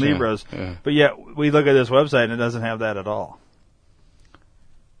and Libras. Yeah. But yet, we look at this website and it doesn't have that at all.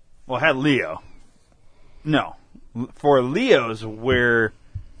 Well, it had Leo. No. For Leos, where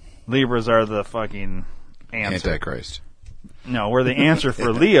Libras are the fucking answer. Antichrist. No, we're the answer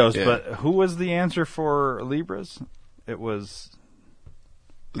for Leos, Yeah. but who was the answer for Libras? It was...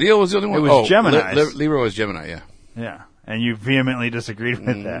 Leo was the only one. It was Gemini. Libra was Gemini, yeah. Yeah, and you vehemently disagreed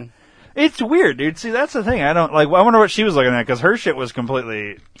with that. It's weird, dude. See, that's the thing. I wonder what she was looking at, because her shit was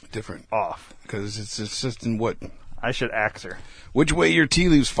completely Different. off. Because it's just in what... I should axe her. Which way your tea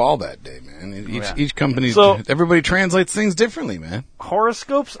leaves fall that day, man. Each company... So- everybody translates things differently, man.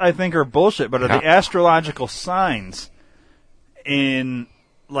 Horoscopes, I think, are bullshit, but are the astrological signs in,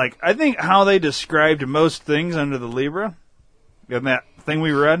 I think how they described most things under the Libra, in that thing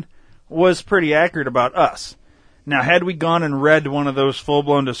we read, was pretty accurate about us. Now, had we gone and read one of those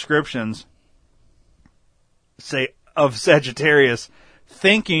full-blown descriptions, say, of Sagittarius,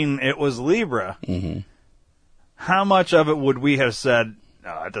 thinking it was Libra, how much of it would we have said,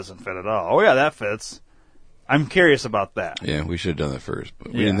 no, it doesn't fit at all? Oh, yeah, that fits. I'm curious about that. Yeah, we should have done that first,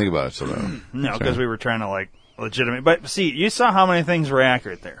 but we didn't think about it till now. No, because we were trying to, legitimate. But, see, you saw how many things were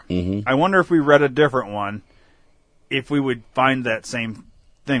accurate there. Mm-hmm. I wonder if we read a different one, if we would find that same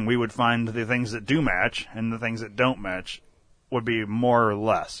thing. We would find the things that do match, and the things that don't match would be more or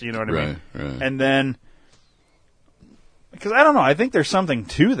less. You know what I mean? Right. And then, because I don't know, I think there's something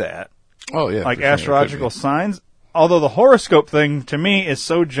to that. Oh, yeah. Like for sure. astrological signs. Although the horoscope thing, to me, is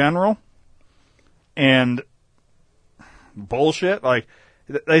so general and bullshit.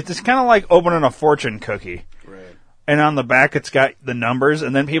 It's kind of like opening a fortune cookie. Right. And on the back, it's got the numbers,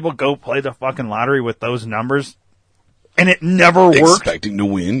 and then people go play the fucking lottery with those numbers, and it never worked. Expecting to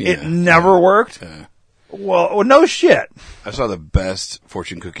win, yeah. It never worked. Yeah. Well, no shit. I saw the best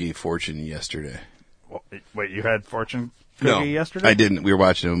fortune cookie yesterday. Wait, you had fortune cookie yesterday? I didn't. We were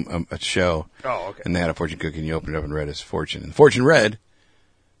watching a show. Oh, okay. And they had a fortune cookie, and you opened it up and read his fortune. And the fortune read,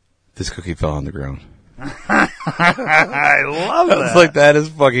 this cookie fell on the ground. I love that. I was like, that is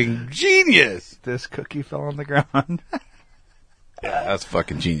fucking genius. This cookie fell on the ground. Yeah, that's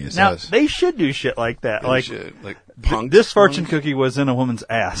fucking genius. Now, they should do shit like that. Punk. This fortune cookie was in a woman's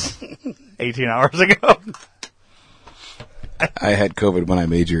ass 18 hours ago. I had COVID when I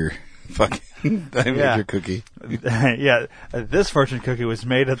made your your cookie. Yeah, this fortune cookie was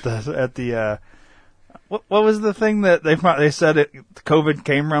made at the what was the thing that they said COVID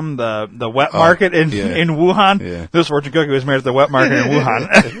came from the wet market in Wuhan? Yeah. This fortune cookie was made at the wet market in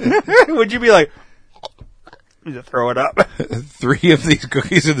Wuhan. Would you be like, you throw it up? 3 of these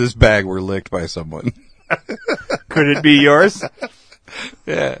cookies in this bag were licked by someone. Could it be yours?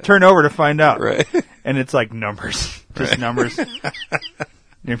 Yeah. Turn over to find out. Right. And it's like numbers, just numbers. And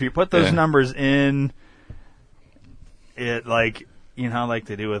if you put those numbers in, it how they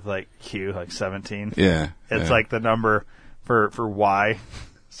do with Q, 17. Yeah. It's like the number for Y.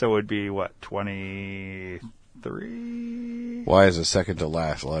 So it would be what, 23? Y is the second to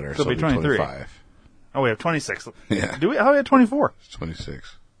last letter, so it'll be 23. 25. Oh, we have 26. Yeah. How do we have 24? It's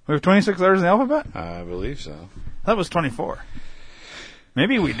 26. We have 26 letters in the alphabet? I believe so. That was 24.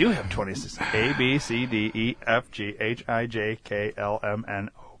 Maybe we do have 26. A, B, C, D, E, F, G, H, I, J, K, L, M, N,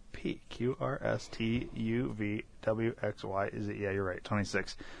 O, P, Q, R, S, T, U, V, W, X, Y, Z. Yeah, you're right.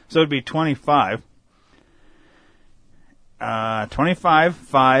 26. So it'd be 25. 25,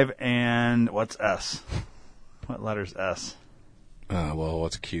 5, and what's S? What letter's S? Well,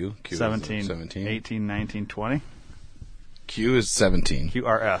 what's Q? Q 17, is 17. 18, 19, 20. Q is 17. Q,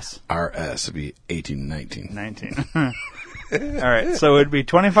 R, S. R, S would be 18, 19. 19. All right, so it'd be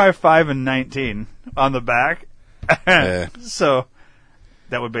 25, 5, and 19 on the back. So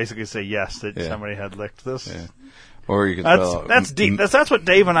that would basically say yes, that somebody had licked this. Yeah. Or you could that's deep. That's what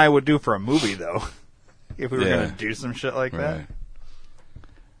Dave and I would do for a movie, though. If we were going to do some shit like that.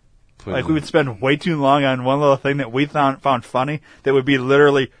 Right. We would spend way too long on one little thing that we found funny that would be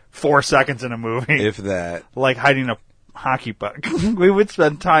literally 4 seconds in a movie. If that. Like hiding hockey puck. We would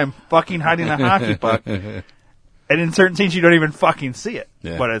spend time fucking hiding the hockey puck. And in certain scenes, you don't even fucking see it.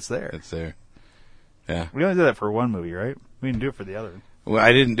 Yeah. But it's there. It's there. Yeah. We only did that for one movie, right? We didn't do it for the other. Well,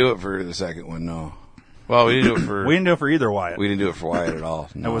 I didn't do it for the second one, no. Well, we didn't do it for... We didn't do it for either Wyatt. We didn't do it for Wyatt at all.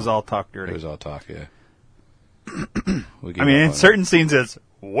 No. It was all talk dirty. It was all talk, yeah. I mean, in certain scenes, it's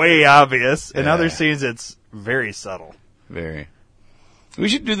way obvious. In Yeah. other scenes, it's very subtle. Very. We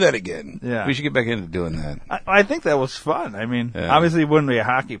should do that again. Yeah. We should get back into doing that. I think that was fun. I mean, Yeah. obviously it wouldn't be a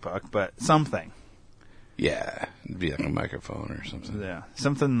hockey puck, but something. Yeah. It'd be like a microphone or something. Yeah.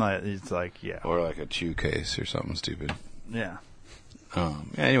 Something like, it's like, yeah. Or like a chew case or something stupid. Yeah.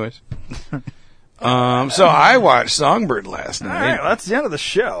 Anyways. So I watched Songbird last All night. right, well, that's the end of the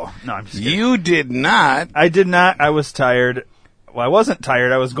show. No, I'm just kidding. You did not. I did not. I was tired. Well, I wasn't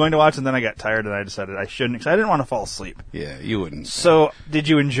tired. I was going to watch, and then I got tired, and I decided I shouldn't, because I didn't want to fall asleep. Yeah, you wouldn't. So, did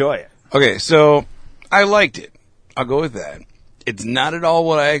you enjoy it? Okay, so I liked it. I'll go with that. It's not at all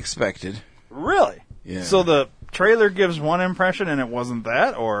what I expected. Really? Yeah. So the trailer gives one impression, and it wasn't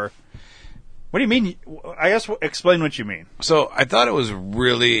that, or what do you mean? I guess explain what you mean. So I thought it was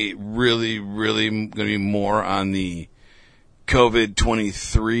really, really, really going to be more on the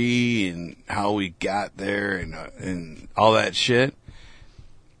COVID-23 and how we got there and all that shit.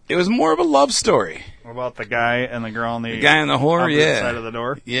 It was more of a love story. What about the guy and the girl on the guy in the whore, opposite yeah. side of the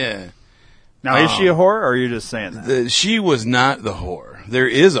door? Yeah. Now, is she a whore, or are you just saying that? She was not the whore. There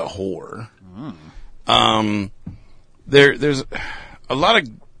is a whore. There's a lot of...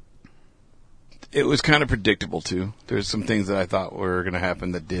 It was kind of predictable, too. There's some things that I thought were going to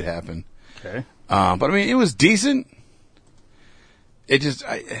happen that did happen. Okay. But, I mean, it was decent. It just...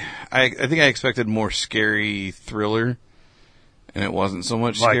 I think I expected more scary thriller, and it wasn't so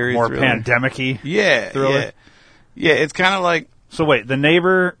much Like scary more thriller. pandemic-y Yeah, thriller? yeah. Yeah, it's kind of like... So wait, the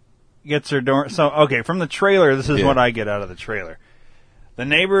neighbor gets her door... So, okay, from the trailer, this is Yeah. what I get out of the trailer. The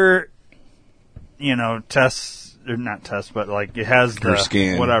neighbor, tests... Or not tests, but, like, it has Her the...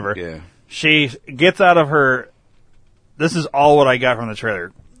 skin. Whatever. Yeah. She gets out of her... This is all what I got from the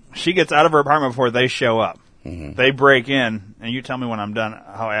trailer. She gets out of her apartment before they show up. Mm-hmm. They break in, and you tell me when I'm done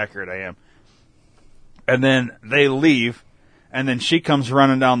how accurate I am. And then they leave, and then she comes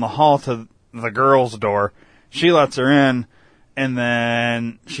running down the hall to the girl's door. She lets her in, and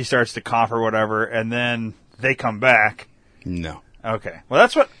then she starts to cough or whatever, and then they come back. No. Okay. Well,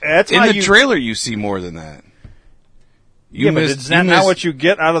 that's In how the you... trailer, you see more than that. but is that not what you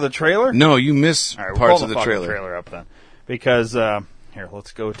get out of the trailer? No, you miss All right, parts pull of the fucking trailer. up then. Because, here,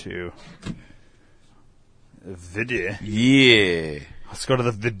 let's go to... Video. Yeah. Let's go to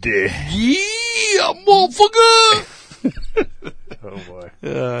the video. Yeah, motherfucker! Oh, boy.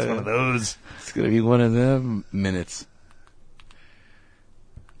 It's one of those. It's gonna be one of them minutes.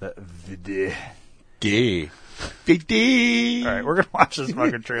 The video. Gay. Big D. All right, we're going to watch this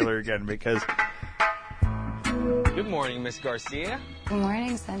fucking trailer again because... Good morning, Miss Garcia. Good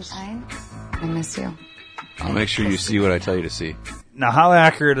morning, sunshine. I miss you. I'll make sure you see what I tell you to see. Now, how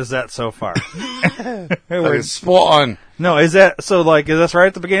accurate is that so far? Like it's spot on. No, is that... So, like, is this right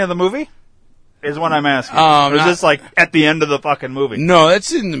at the beginning of the movie? Is what I'm asking. Or is not- this, like, at the end of the fucking movie? No,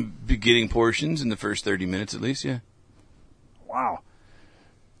 that's in the beginning portions, in the first 30 minutes at least, yeah. Wow.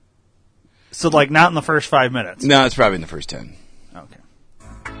 So, like, not in the first 5 minutes? No, it's probably in the first 10. Okay.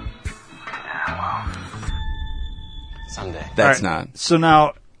 Someday. That's All right, not. So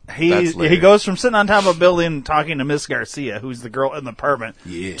now That's later. he goes from sitting on top of a building talking to Miss Garcia, who's the girl in the apartment,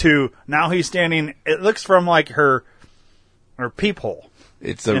 Yeah. to now he's standing. It looks from like her peephole.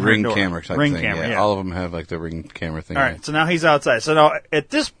 It's the in her ring door. camera type Ring thing. camera, yeah. All of them have like the ring camera thing. All right, so now he's outside. So now at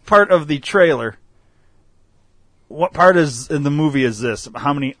this part of the trailer, what part is in the movie is this?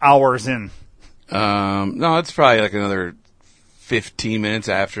 How many hours in? No, it's probably like another 15 minutes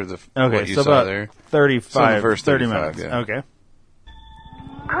after the Okay, what you so saw about there. 35, So the first 30 35, minutes. yeah. Okay.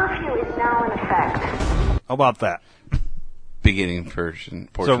 Curfew is now in effect. How about that? Beginning portion.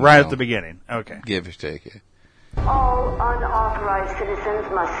 So right at the beginning. Okay. Give or take it. All unauthorized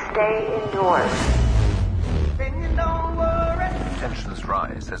citizens must stay indoors. Tensions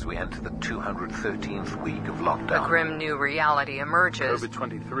rise as we enter the 213th week of lockdown. A grim new reality emerges.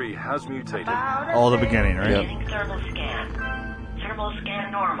 COVID-23 has mutated. All the beginning, right? Yep. Thermal scan. Thermal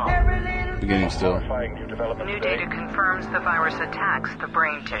scan normal. Beginning still. New data confirms the virus attacks the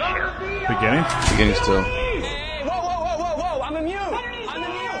brain tissue. Beginning? Beginning still. Whoa, I'm immune! I'm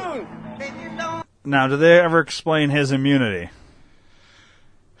immune! Now, do they ever explain his immunity?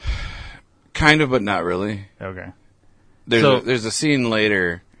 Kind of, but not really. Okay. There's a scene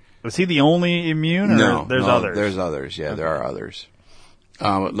later. Was he the only immune, or No, there's no, others? There's others. Yeah, there are others.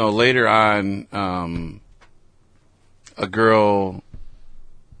 No, later on, a girl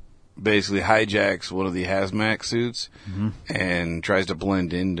basically hijacks one of the hazmat suits and tries to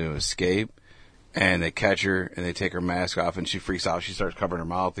blend in to escape. And they catch her and they take her mask off and she freaks out. She starts covering her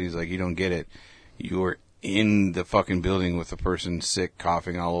mouth. And he's like, you don't get it. You were in the fucking building with a person sick,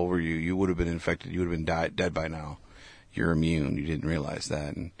 coughing all over you. You would have been infected. You would have been dead by now. You're immune. You didn't realize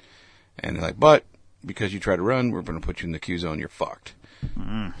that. And they're like, but because you tried to run, we're going to put you in the Q zone. You're fucked.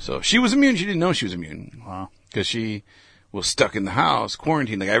 So she was immune. She didn't know she was immune. Wow. Because she was stuck in the house,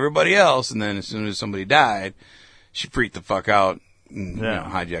 quarantined like everybody else. And then as soon as somebody died, she freaked the fuck out. And,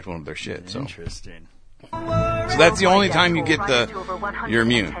 hijacked one of their shit. So. Interesting. So that's the only time you get you're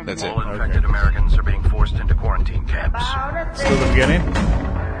immune. That's it. All infected Americans are being forced into quarantine camps. Still the beginning?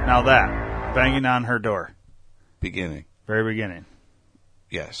 Now that. Banging on her door. Beginning. Very beginning.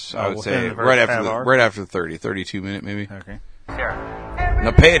 Yes. I would within say the first right half hour? after the 32 minute maybe. Okay.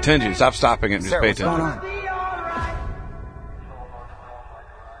 Now pay attention. Stop stopping it and just pay attention.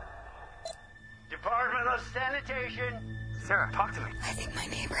 Department of Sanitation. Sarah, talk to me. I think my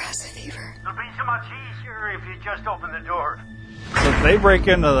neighbor has a fever. It'll be so much easier if you just open the door. So they break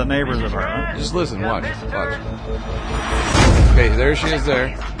into the neighbor's apartment. Just listen, watch. Okay, there she is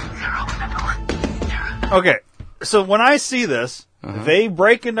there. Okay, so when I see this, they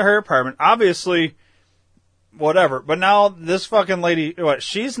break into her apartment. Obviously, whatever. But now this fucking lady,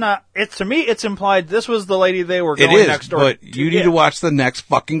 she's not. To me, it's implied this was the lady they were going next door. But you need to watch the next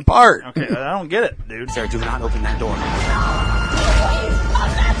fucking part. Okay, I don't get it, dude. Sarah, do not open that door.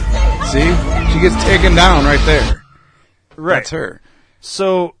 See? She gets taken down right there. Right. That's her.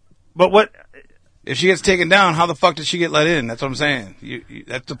 So, but what? If she gets taken down, how the fuck did she get let in? That's what I'm saying.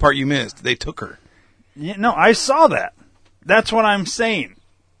 That's the part you missed. They took her. No, I saw that. That's what I'm saying.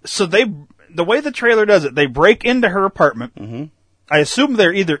 So the way the trailer does it, they break into her apartment. Mm-hmm. I assume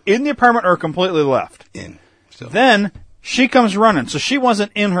they're either in the apartment or completely left. In. Still. Then she comes running. So she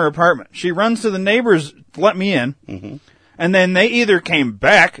wasn't in her apartment. She runs to the neighbors, let me in. Mm-hmm. And then they either came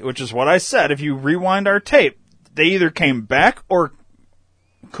back, which is what I said. If you rewind our tape, they either came back or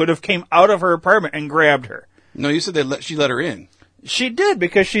could have came out of her apartment and grabbed her. No, you said she let her in. She did,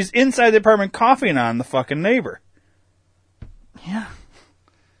 because she's inside the apartment coughing on the fucking neighbor. Yeah.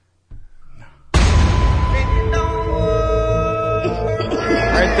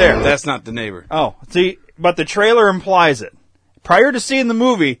 Right there. That's not the neighbor. Oh, see, but the trailer implies it. Prior to seeing the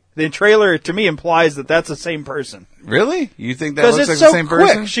movie, the trailer to me implies that that's the same person. Really? You think that looks it's like so the same quick.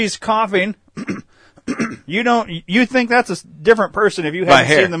 person? She's coughing. You think that's a different person if you haven't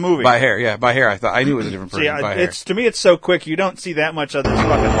seen the movie. By hair, yeah. By hair, I knew it was a different person. See, by hair. to me, it's so quick, you don't see that much of this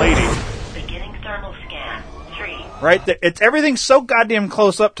fucking lady. Beginning thermal scan. 3. Right there. Everything's so goddamn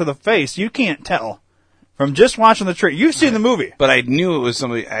close up to the face, you can't tell. From just watching the trailer. You've seen the movie. But I knew it was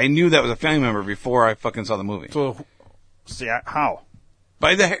somebody. I knew that was a family member before I fucking saw the movie. So, see, how?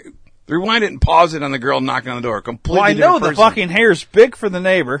 By the hair. Rewind it and pause it on the girl knocking on the door. Completely Well, I know different the fucking hair's big for the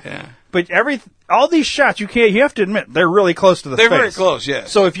neighbor. Yeah. But all these shots, you have to admit, they're really close to the face. They're very close, yeah.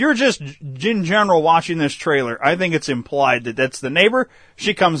 So if you're just in general watching this trailer, I think it's implied that that's the neighbor.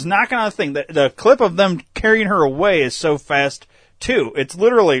 She comes knocking on the thing. The clip of them carrying her away is so fast, too. It's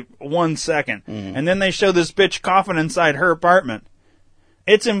literally 1 second. Mm. And then they show this bitch coughing inside her apartment.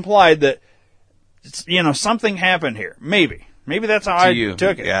 It's implied that, something happened here. Maybe. Maybe that's how I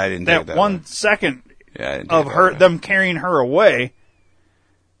took it. Yeah, I didn't take it that 1 way. second of them carrying her away.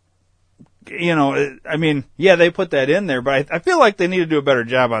 They put that in there, but I feel like they need to do a better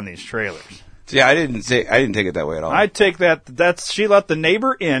job on these trailers. See, I didn't take it that way at all. I take that's she let the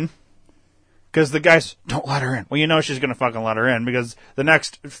neighbor in because the guys don't let her in. Well, she's gonna fucking let her in because the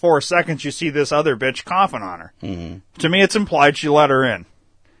next 4 seconds you see this other bitch coughing on her. Mm-hmm. To me, it's implied she let her in,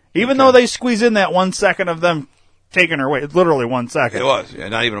 even though they squeeze in that 1 second of them taking her away. It's literally 1 second. It was,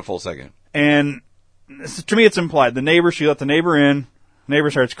 not even a full second. And to me, it's implied she let the neighbor in. Neighbor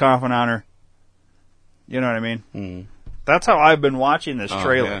starts coughing on her. You know what I mean? Mm-hmm. That's how I've been watching this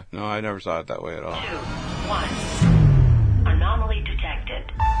trailer. Yeah. No, I never saw it that way at all. 2, 1. Anomaly detected.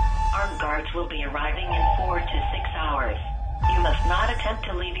 Armed guards will be arriving in 4 to 6 hours. You must not attempt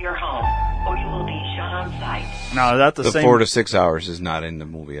to leave your home, or you will be shot on sight. No, that's the same. 4 to 6 hours is not in the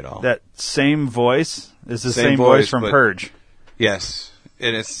movie at all. That same voice is the same voice from Purge. Yes,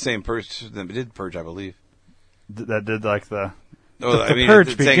 and it's the same person that did Purge, I believe. That did like the. the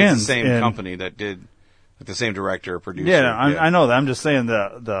Purge begins. It's the same company that did. The same director or producer. Yeah, I know that. I'm just saying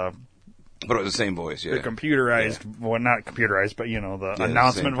the. But it was the same voice, yeah. The computerized, well, not computerized, but the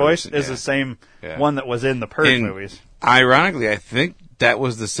announcement voice is the same one that was in the Purge movies. Ironically, I think that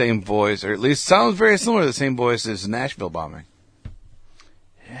was the same voice, or at least sounds very similar to the same voice as Nashville bombing.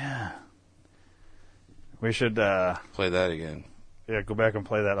 Yeah. We should play that again. Yeah, go back and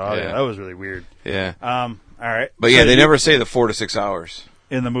play that audio. Yeah. That was really weird. Yeah. All right. But yeah, they never say the 4 to 6 hours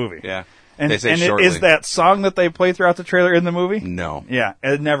in the movie. Yeah. And, they say and shortly. is that song that they play throughout the trailer in the movie? No. Yeah,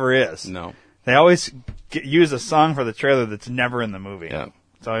 it never is. No. They always use a song for the trailer that's never in the movie. Yeah.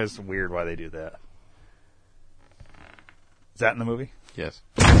 It's always weird why they do that. Is that in the movie? Yes.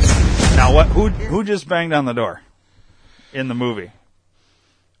 Now, what? Who just banged on the door in the movie?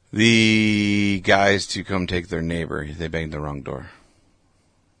 The guys to come take their neighbor. They banged the wrong door.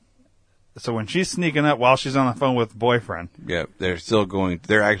 So when she's sneaking up while she's on the phone with boyfriend. Yeah, they're still going.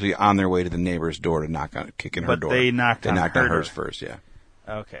 They're actually on their way to the neighbor's door to knock on, kick in her door. But they knocked on her hers door. first. Yeah.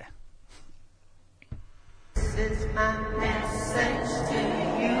 Okay. This is my message to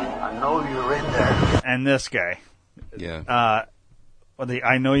you. I know you're in there. And this guy. Yeah. The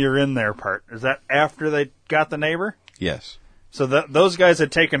 "I know you're in there" part, is that after they got the neighbor? Yes. So those guys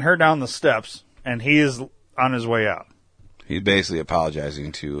had taken her down the steps, and he is on his way out. He's basically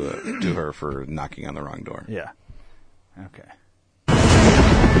apologizing to her for knocking on the wrong door. Yeah. Okay.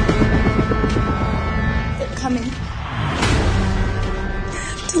 They're coming. I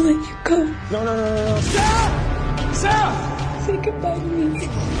have to let you go. No. Sarah! Sarah! Say goodbye to me.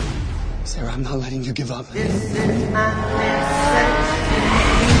 Sarah, I'm not letting you give up.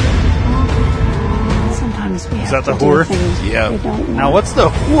 Sometimes we Is have that the to whore? do things Yeah. we don't want. Now, what's the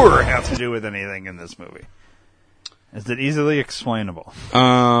whore have to do with anything in this movie? Is it easily explainable?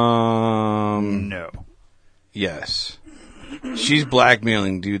 No. Yes. She's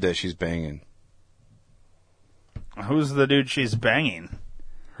blackmailing dude that she's banging. Who's the dude she's banging?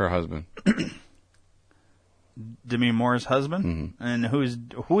 Her husband. Demi Moore's husband? Mm-hmm. And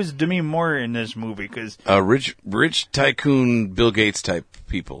who's Demi Moore in this movie? Cause, Rich tycoon Bill Gates type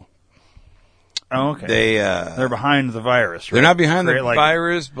people. oh, okay. They're behind the virus, right? They're not behind the Right, like-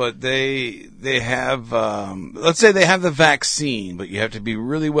 virus, but they have, let's say they have the vaccine, but you have to be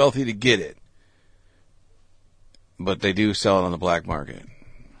really wealthy to get it. But they do sell it on the black market.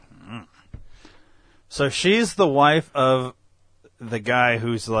 So she's the wife of the guy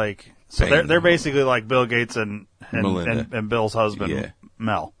who's like, so Banging they're basically like Bill Gates and Melinda. and Bill's husband, Yeah.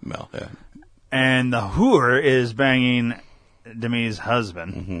 Mel. Mel, yeah. And the whore is banging Demi's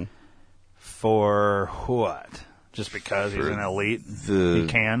husband. Mm-hmm. For what? Just because he's an elite? He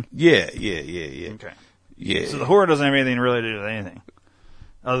can? Yeah. Okay. Yeah. So the whore doesn't have anything really to do with anything.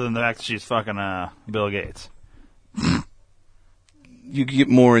 Other than the fact that she's fucking Bill Gates. You get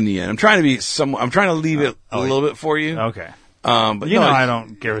more in the end. I'm trying to leave it a little bit for you. Okay. But You no, know I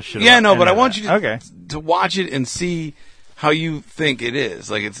don't give a shit Yeah, about no, but any I of want that. you to watch it and see how you think it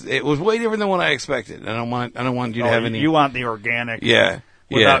is. Like it was way different than what I expected. I don't want you to have any. You want the organic. Yeah.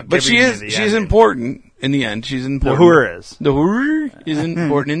 Without But she's giving me the ending. important in the end. She's important. The whore is. The whore is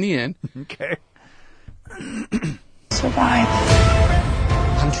important in the end. Okay. Survive.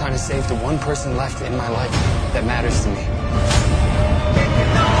 I'm trying to save the one person left in my life that matters to me.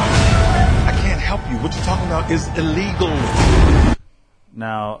 I can't help you. What you're talking about is illegal.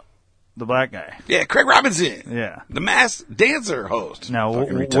 Now, the black guy. Yeah, Craig Robinson. Yeah. The masked dancer host. Now,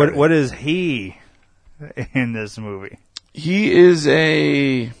 Fucking retarded. what is he in this movie? He is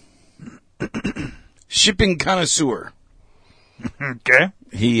a shipping connoisseur. Okay.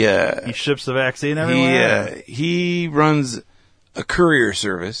 He ships the vaccine everywhere? He runs a courier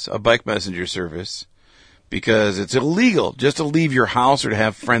service, a bike messenger service, because it's illegal just to leave your house or to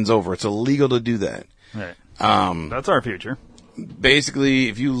have friends over. It's illegal to do that. Right. That's our future. Basically,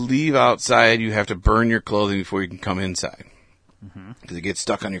 if you leave outside, you have to burn your clothing before you can come inside. Because it gets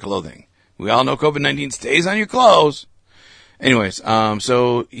stuck on your clothing. We all know COVID-19 stays on your clothes. Anyways,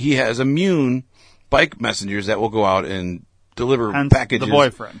 so he has immune bike messengers that will go out and deliver packages. The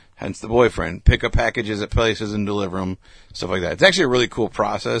boyfriend. Hence the boyfriend. Pick up packages at places and deliver them, stuff like that. It's actually a really cool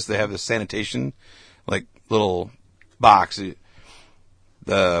process. They have this sanitation, like, little box.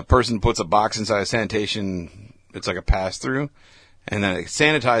 The person puts a box inside a sanitation, it's like a pass-through, and then it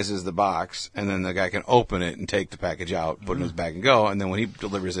sanitizes the box, and then the guy can open it and take the package out, put it in his bag and go, and then when he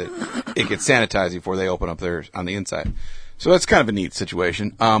delivers it, it gets sanitized before they open up theirs on the inside. So that's kind of a neat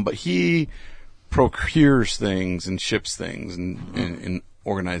situation. But he procures things and ships things and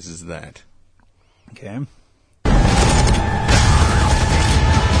organizes that. Okay.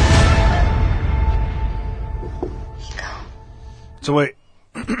 So wait,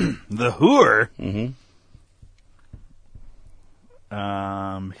 the whore?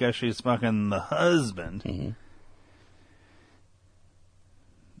 Because she's fucking the husband.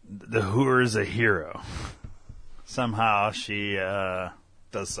 The whore is a hero. Somehow she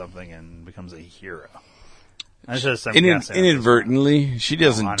does something and becomes a hero. I should have said inadvertently. She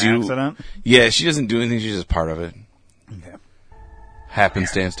doesn't on do. accident? Yeah, she doesn't do anything. She's just part of it. Okay.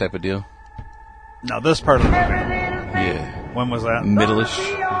 Happenstance type of deal. Now, this part of the movie. Yeah. When was that? Middle-ish.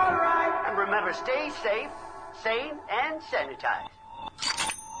 And remember, stay safe, sane, and sanitized.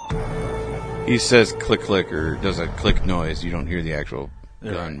 He says click, click, or does a click noise. You don't hear the actual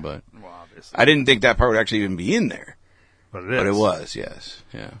gun, but Well, obviously. I didn't think that part would actually even be in there. But it is. But it was, yes.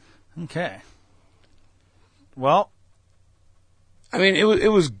 Yeah. Okay. Well, I mean, it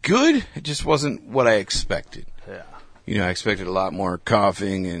was good. It just wasn't what I expected. yeah. You know, I expected a lot more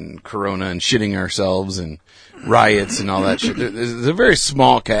coughing and corona and shitting ourselves and riots and all that shit. It's a very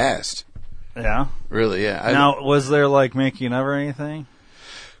small cast. Yeah. Really, yeah. Now, was there, like, making of or anything?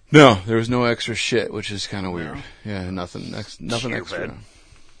 No, there was no extra shit, which is kind of weird. Yeah, nothing extra.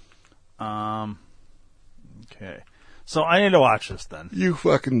 Okay. So I need to watch this then. You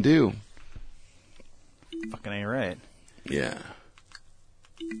fucking do. Fucking ain't right. Yeah.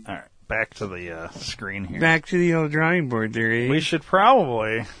 All right. Back to the screen here. Back to the old drawing board there, eh? We should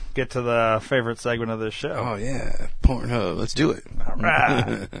probably get to the favorite segment of this show. Oh, yeah. Pornhub. Let's do it. All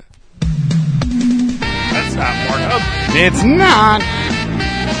right. That's not Pornhub. It's not.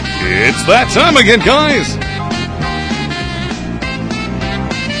 It's that time again, guys.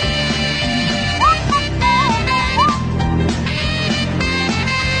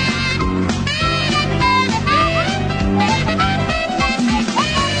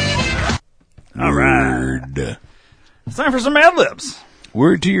 All right. It's time for some Mad Libs.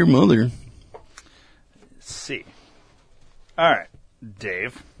 Word to your mother. Let's see. All right,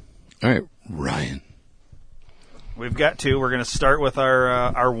 Dave. All right, Ryan. We've got two. We're going to start with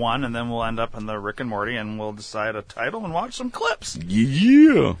our one, and then we'll end up in the Rick and Morty, and we'll decide a title and watch some clips.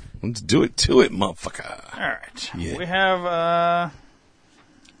 Yeah. Let's do it to it, motherfucker. All right. Yeah. We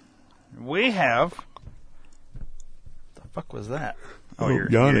have. The fuck was that? Oh,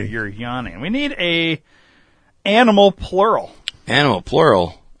 yawning. You're yawning. We need a animal plural. Animal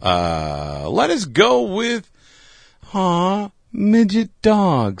plural. Let us go with midget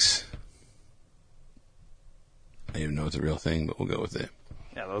dogs. I don't even know it's a real thing, but we'll go with it.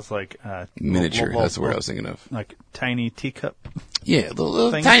 Yeah, those like miniature. That's the word I was thinking of. Like tiny teacup. Yeah, the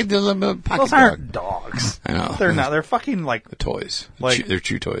little tiny little pocket those aren't dogs. I know. They're not. They're fucking like the toys. Like they're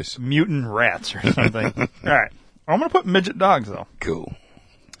chew toys. Mutant rats or something. All right. I'm going to put midget dogs, though. Cool.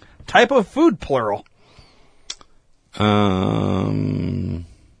 Type of food, plural. Peanut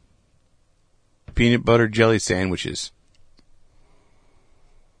butter jelly sandwiches.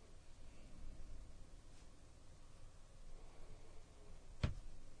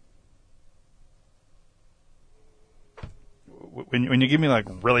 When you give me like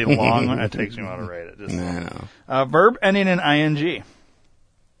really long one, it takes me a while to write it. Just I know. Verb ending in ing.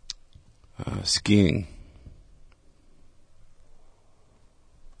 Skiing.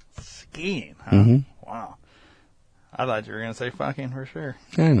 Skiing, huh? Mm-hmm. Wow. I thought you were going to say fucking for sure.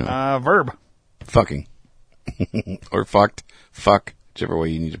 I know. Verb. Fucking. Or fucked. Fuck. Whichever way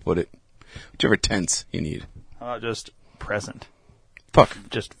you need to put it. Whichever tense you need. Just present. Fuck.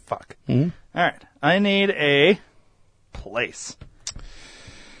 Just fuck. Mm-hmm. All right. I need a place.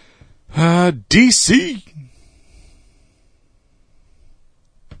 DC.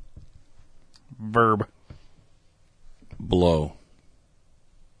 Verb. Blow.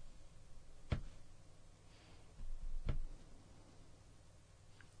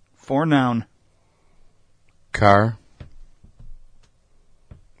 For noun. Car.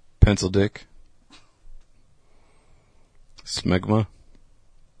 Pencil dick. Smegma.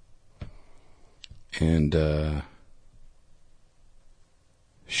 And,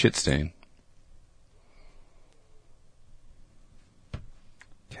 shit stain.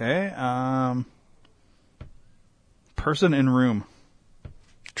 Okay. Person in room.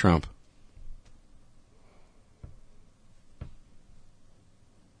 Trump.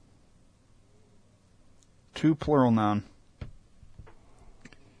 Two plural noun.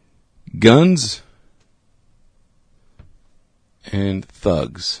 Guns. And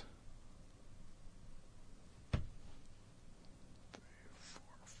thugs.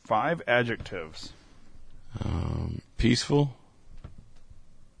 5 adjectives. Peaceful.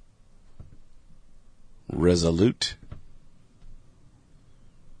 Resolute.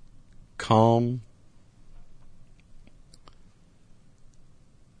 Calm.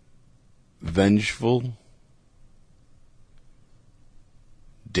 Vengeful.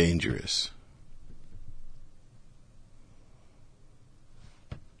 Dangerous.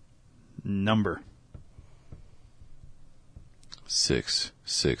 Number.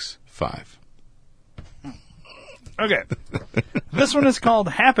 665. Okay. This one is called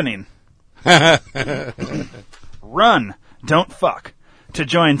Happening. Run, don't fuck. To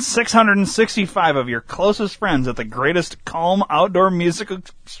join 665 of your closest friends at the greatest calm outdoor musical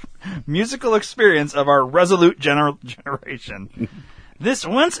experience of our resolute generation. This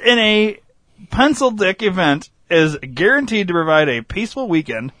once-in-a-pencil-dick event is guaranteed to provide a peaceful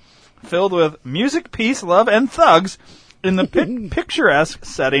weekend filled with music, peace, love, and thugs in the picturesque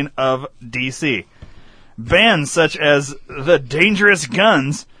setting of D.C. Bands such as the Dangerous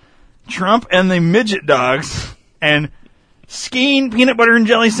Guns, Trump and the Midget Dogs, and Skiing Peanut Butter and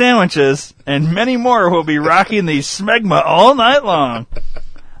Jelly Sandwiches, and many more will be rocking the smegma all night long.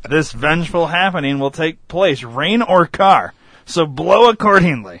 This vengeful happening will take place, rain or car, so blow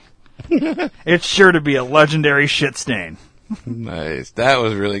accordingly. It's sure to be a legendary shit stain. Nice. That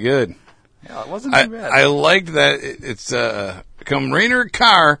was really good. Yeah, it wasn't too bad. I liked that it's come rain or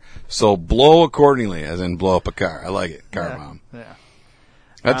car, so blow accordingly, as in blow up a car. I like it. Car bomb. Yeah.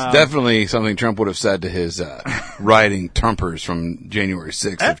 That's definitely something Trump would have said to his rioting Trumpers from January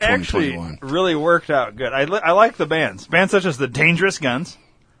 6th of 2021. Actually really worked out good. I like the bands. Bands such as the Dangerous Guns,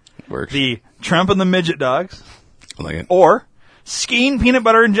 Works. the Trump and the Midget Dogs, I like it. or Skiing Peanut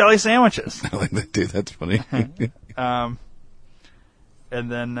Butter and Jelly Sandwiches. I like that, dude. That's funny. And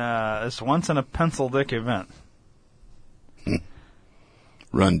then this once in a pencil dick event.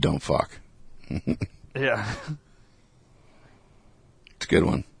 Run, don't fuck. Yeah. It's a good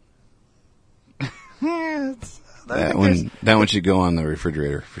one. That one should go on the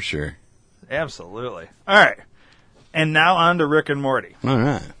refrigerator for sure. Absolutely. All right. And now on to Rick and Morty. All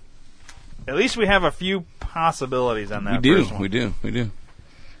right. At least we have a few possibilities on that. We first one. do.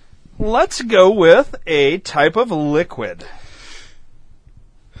 Let's go with a type of liquid.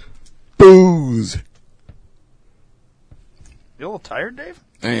 Booze. You a little tired, Dave?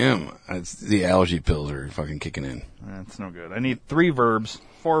 I am. It's the allergy pills are fucking kicking in. That's no good. I need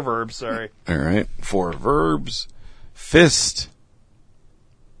 4 verbs, sorry. All right. 4 verbs. Fist.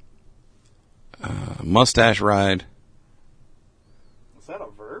 Mustache ride. Is that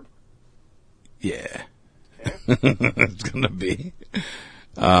a verb? Yeah. Okay. It's gonna be.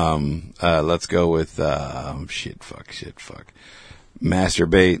 Let's go with shit fuck.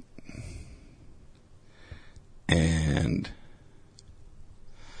 Masturbate. And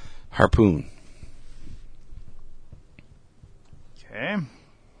harpoon. Okay.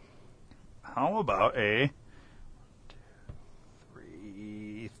 How about a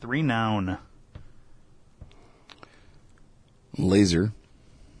 3 noun? Laser.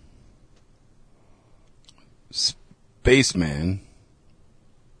 Spaceman.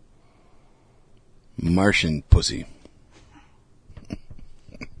 Martian pussy.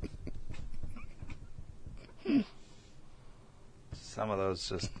 Some of those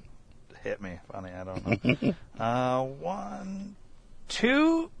just hit me funny. I don't know. 1,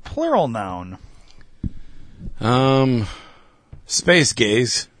 2, plural noun. Space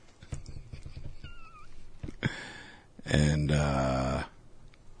gaze. And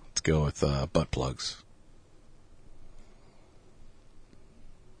let's go with butt plugs.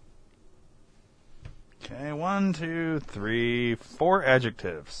 Okay, 1, 2, 3, 4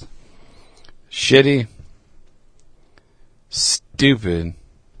 adjectives. Shitty. Stupid.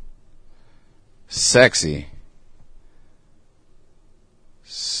 Sexy.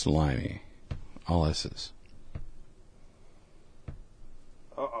 Slimy. All S's.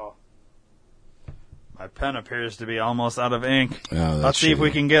 Uh-oh. My pen appears to be almost out of ink. Oh, Let's see if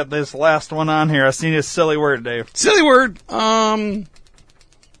we can get this last one on here. I seen a silly word, Dave. Silly word.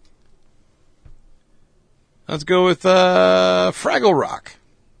 Let's go with Fraggle Rock.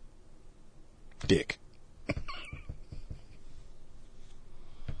 Dick.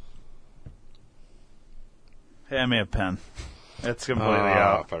 Hand me a pen. It's completely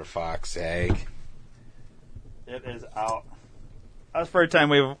out. For fuck's sake. It is out. That's the first time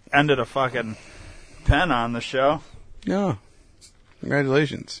we've ended a fucking pen on the show. Yeah.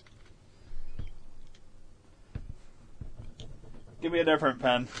 Congratulations. Give me a different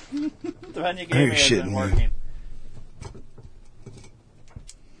pen. The pen you gave me isn't working.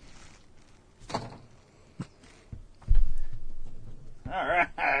 All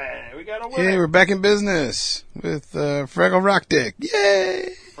right, we got a winner. Hey, we're back in business with Fraggle Rock Dick.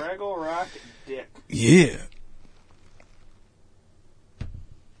 Yay! Fraggle Rock Dick. Yeah.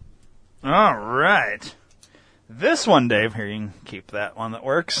 All right. This one, Dave, here, you can keep that one that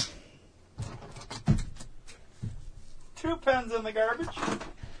works. 2 pens in the garbage.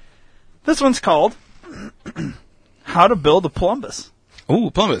 This one's called How to Build a Plumbus. Ooh,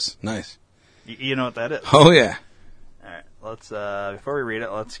 Plumbus. Nice. You know what that is? Oh, yeah. All right. Let's, before we read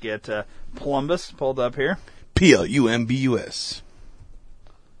it, let's get Plumbus pulled up here. Plumbus.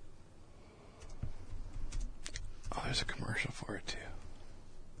 there's a commercial for it, too.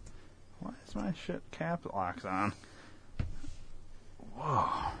 Why is my shit cap locks on?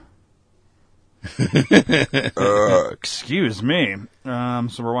 Whoa. Excuse me. So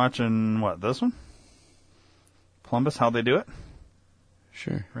we're watching, what, this one? Plumbus, How They Do It?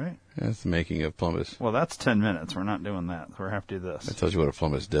 Sure. Right? That's the making of Plumbus. Well, that's 10 minutes. We're not doing that. We have to do this. That tells you what a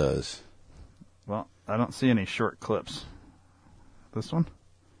Plumbus does. Well, I don't see any short clips. This one?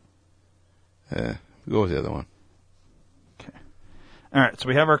 Yeah. Go with the other one. Okay. All right, so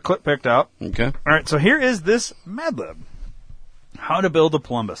we have our clip picked out. Okay. All right, so here is this Mad Lib. How to build a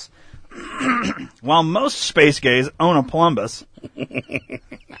Plumbus. While most space gays own a Plumbus...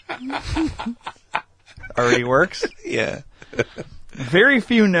 Already works? Yeah. Very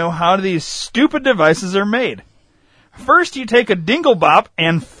few know how these stupid devices are made. First, you take a dinglebop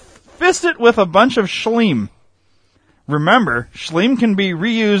and fist it with a bunch of schleem. Remember, schleem can be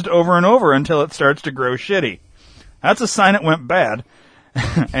reused over and over until it starts to grow shitty. That's a sign it went bad,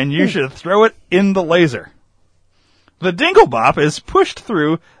 and you should throw it in the laser. The dinglebop is pushed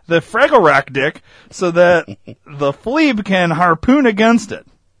through the Fraggle Rock dick so that the fleeb can harpoon against it.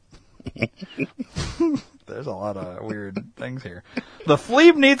 There's a lot of weird things here. The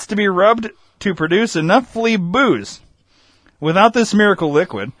fleeb needs to be rubbed to produce enough fleeb booze. Without this miracle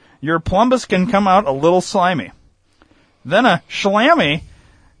liquid, your Plumbus can come out a little slimy. Then a schlammy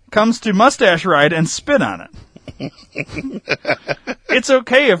comes to mustache ride and spit on it. It's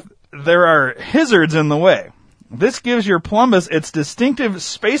okay if there are hizzards in the way. This gives your Plumbus its distinctive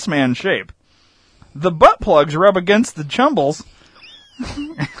spaceman shape. The butt plugs rub against the chumbles,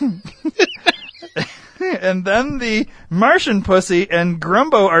 and then the Martian pussy and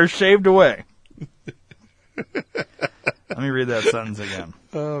Grumbo are shaved away. Let me read that sentence again.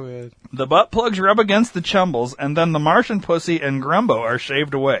 Oh, man. The butt plugs rub against the chumbles, and then the Martian pussy and Grumbo are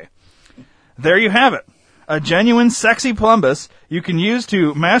shaved away. There you have it. A genuine sexy Plumbus you can use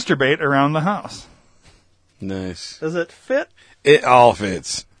to masturbate around the house. Nice. Does it fit? It all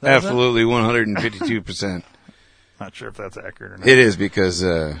fits. Does Absolutely, 152%. Not sure if that's accurate or not. It is because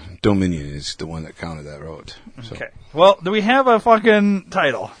Dominion is the one that counted that road. So. Okay. Well, do we have a fucking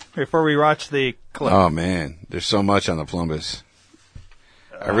title before we watch the clip? Oh, man. There's so much on the Plumbus.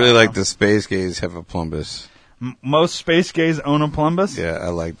 I really like the space gays have a Plumbus. Most space gays own a Plumbus? Yeah, I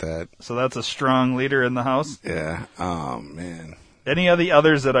like that. So that's a strong leader in the house? Yeah. Oh, man. Any of the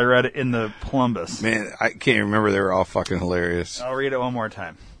others that I read in the Plumbus? Man, I can't remember. They were all fucking hilarious. I'll read it one more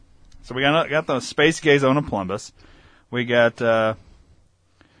time. So we got the space gays own a Plumbus. We got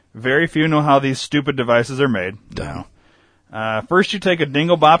very few know how these stupid devices are made. Dumb. First you take a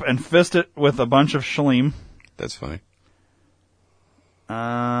dinglebop and fist it with a bunch of schleem. That's funny.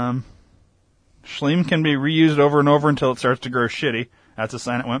 Schleem can be reused over and over until it starts to grow shitty. That's a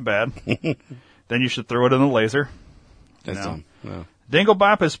sign it went bad. Then you should throw it in the laser. That's dumb. No.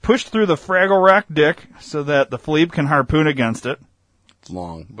 Dinglebop is pushed through the Fraggle Rock dick so that the fleeb can harpoon against it. It's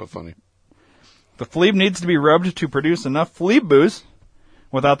long, but funny. The fleeb needs to be rubbed to produce enough fleeb booze.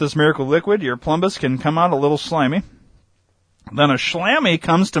 Without this miracle liquid, your Plumbus can come out a little slimy. Then a schlammy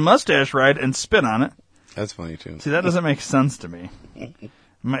comes to mustache ride and spit on it. That's funny, too. See, that doesn't make sense to me.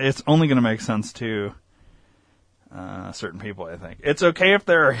 It's only going to make sense to certain people, I think. It's okay if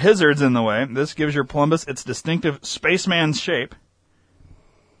there are hizzards in the way. This gives your Plumbus its distinctive spaceman's shape.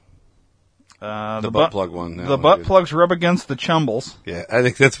 The butt plug one. The butt plugs rub against the chumbles. Yeah, I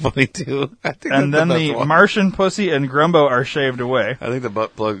think that's funny, too. And then the Martian pussy and Grumbo are shaved away. I think the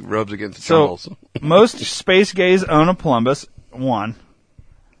butt plug rubs against the chumbles. Most space gays own a Plumbus. 1.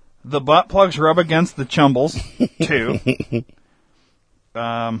 The butt plugs rub against the chumbles. 2.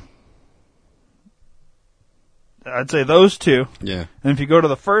 I'd say those two. Yeah. And if you go to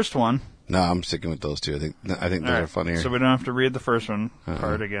the first one. No, I'm sticking with those two. I think those are funnier. So we don't have to read the first one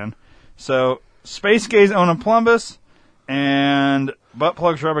part again. So space gays own a Plumbus, and butt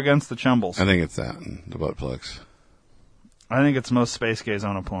plugs rub against the chumbles. I think it's that, the butt plugs. I think it's most space gays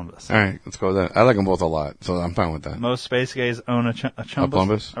own a Plumbus. All right, let's go with that. I like them both a lot, so I'm fine with that. Most space gays own a chumbus? A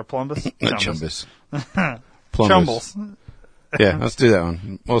Plumbus? Or Plumbus? A chumbus. Chumbles. Yeah, let's do that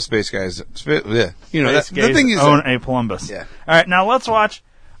one. Most space guys, yeah. You know, space gays the thing is own a Plumbus. Yeah. All right, now let's watch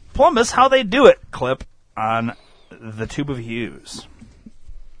Plumbus How They Do It clip on the Tube of Hughes.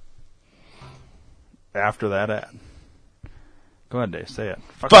 After that ad. Go ahead, Dave. Say it.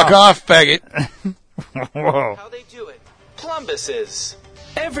 Fuck off, faggot. Whoa. How they do it. Plumbuses.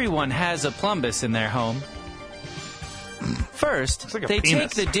 Everyone has a Plumbus in their home. First, like they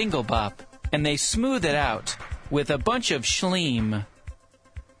penis. take the dinglebop and they smooth it out with a bunch of schleem.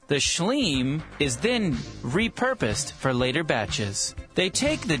 The schleem is then repurposed for later batches. They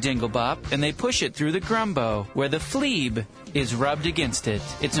take the Dinglebop and they push it through the Grumbo, where the Fleeb is rubbed against it.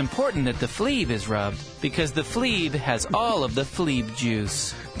 It's important that the Fleeb is rubbed because the Fleeb has all of the Fleeb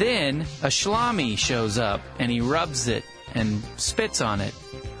juice. Then a Schlami shows up and he rubs it and spits on it.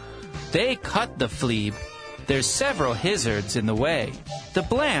 They cut the Fleeb. There's several Hizzards in the way. The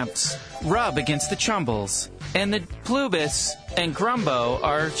Blamps rub against the Chumbles, and the Plubis and Grumbo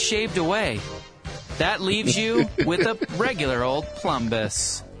are shaved away. That leaves you with a regular old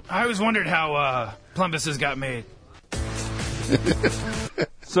Plumbus. I always wondered how Plumbuses got made.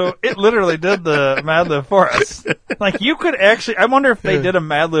 So it literally did the Mad Lib for us. Like, you could actually... I wonder if they did a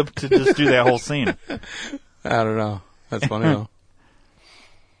Mad Lib to just do that whole scene. I don't know. That's funny, though.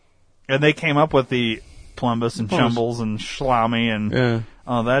 And they came up with the Plumbus and Chumbles and Schlami and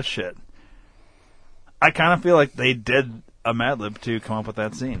all that shit. I kind of feel like they did a Mad Lib to come up with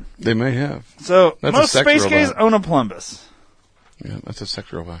that scene. They may have. So, that's most space gays own a Plumbus. Yeah, that's a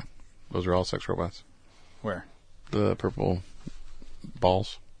sex robot. Those are all sex robots. Where? The purple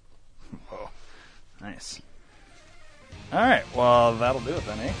balls. Oh, nice. All right, well, that'll do it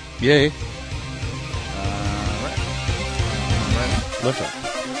then, eh? Yay. Right. Lift up.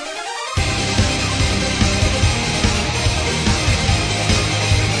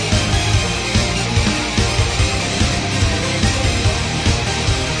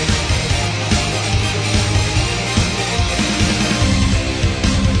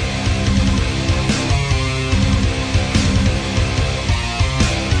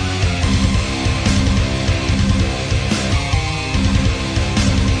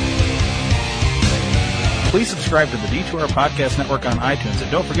 Please subscribe to the D2R Podcast Network on iTunes, and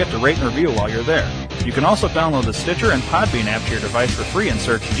don't forget to rate and review while you're there. You can also download the Stitcher and Podbean app to your device for free and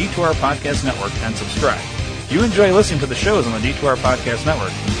search D2R Podcast Network and subscribe. If you enjoy listening to the shows on the D2R Podcast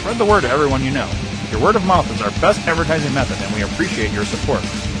Network, spread the word to everyone you know. Your word of mouth is our best advertising method, and we appreciate your support.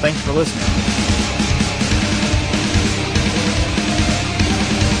 Thanks for listening.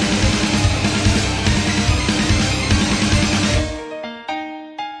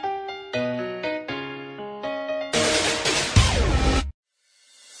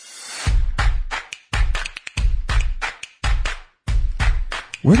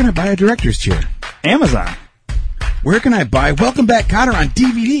 Where can I buy a director's chair? Amazon. Where can I buy Welcome Back, Kotter on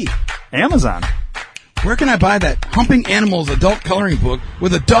DVD? Amazon. Where can I buy that Humping Animals adult coloring book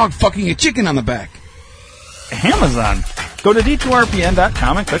with a dog fucking a chicken on the back? Amazon. Go to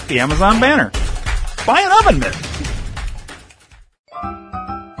D2RPN.com and click the Amazon banner. Buy an oven mitt.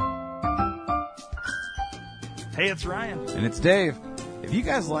 Hey, it's Ryan. And it's Dave. If you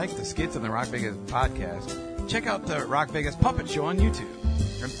guys like the skits on the Rock Vegas podcast, check out the Rock Vegas Puppet Show on YouTube.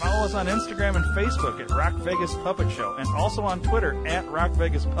 And follow us on Instagram and Facebook at Rock Vegas Puppet Show, and also on Twitter at Rock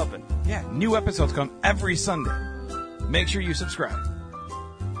Vegas Puppet. Yeah, new episodes come every Sunday. Make sure you subscribe.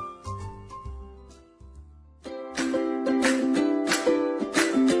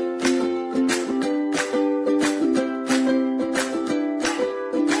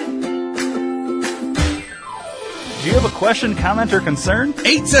 Do you have a question, comment, or concern?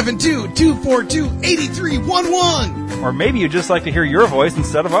 872-242-8311. Or maybe you'd just like to hear your voice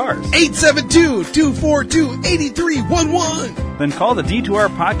instead of ours. 872-242-8311. Then call the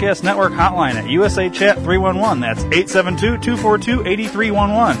D2R Podcast Network hotline at USA Chat 311. That's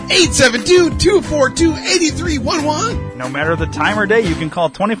 872-242-8311. 872-242-8311. No matter the time or day, you can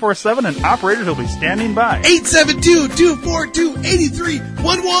call 24/7 and operators will be standing by.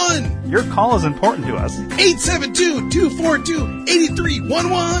 872-242-8311. Your call is important to us.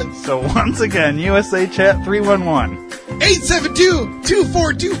 872-242-8311. So once again, USA Chat 311.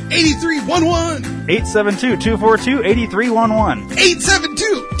 872-242-8311. 872-242-8311.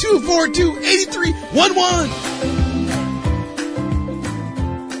 872-242-8311.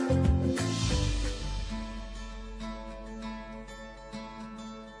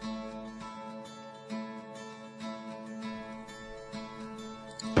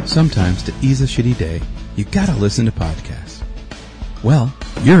 Sometimes to ease a shitty day, you gotta listen to podcasts. Well,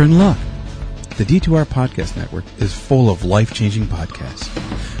 you're in luck. The D2R Podcast Network is full of life-changing podcasts.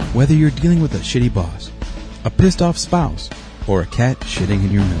 Whether you're dealing with a shitty boss, a pissed-off spouse, or a cat shitting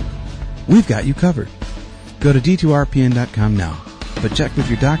in your milk, we've got you covered. Go to D2RPN.com now, but check with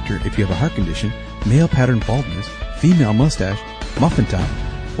your doctor if you have a heart condition, male pattern baldness, female mustache, muffin top,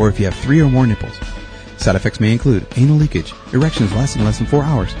 or if you have 3 or more nipples. Side effects may include anal leakage, erections lasting less than 4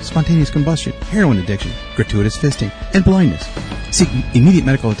 hours, spontaneous combustion, heroin addiction, gratuitous fisting, and blindness. Seek immediate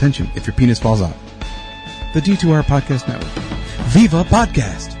medical attention if your penis falls out. The D2R Podcast Network. Viva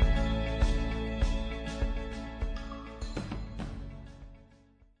Podcast!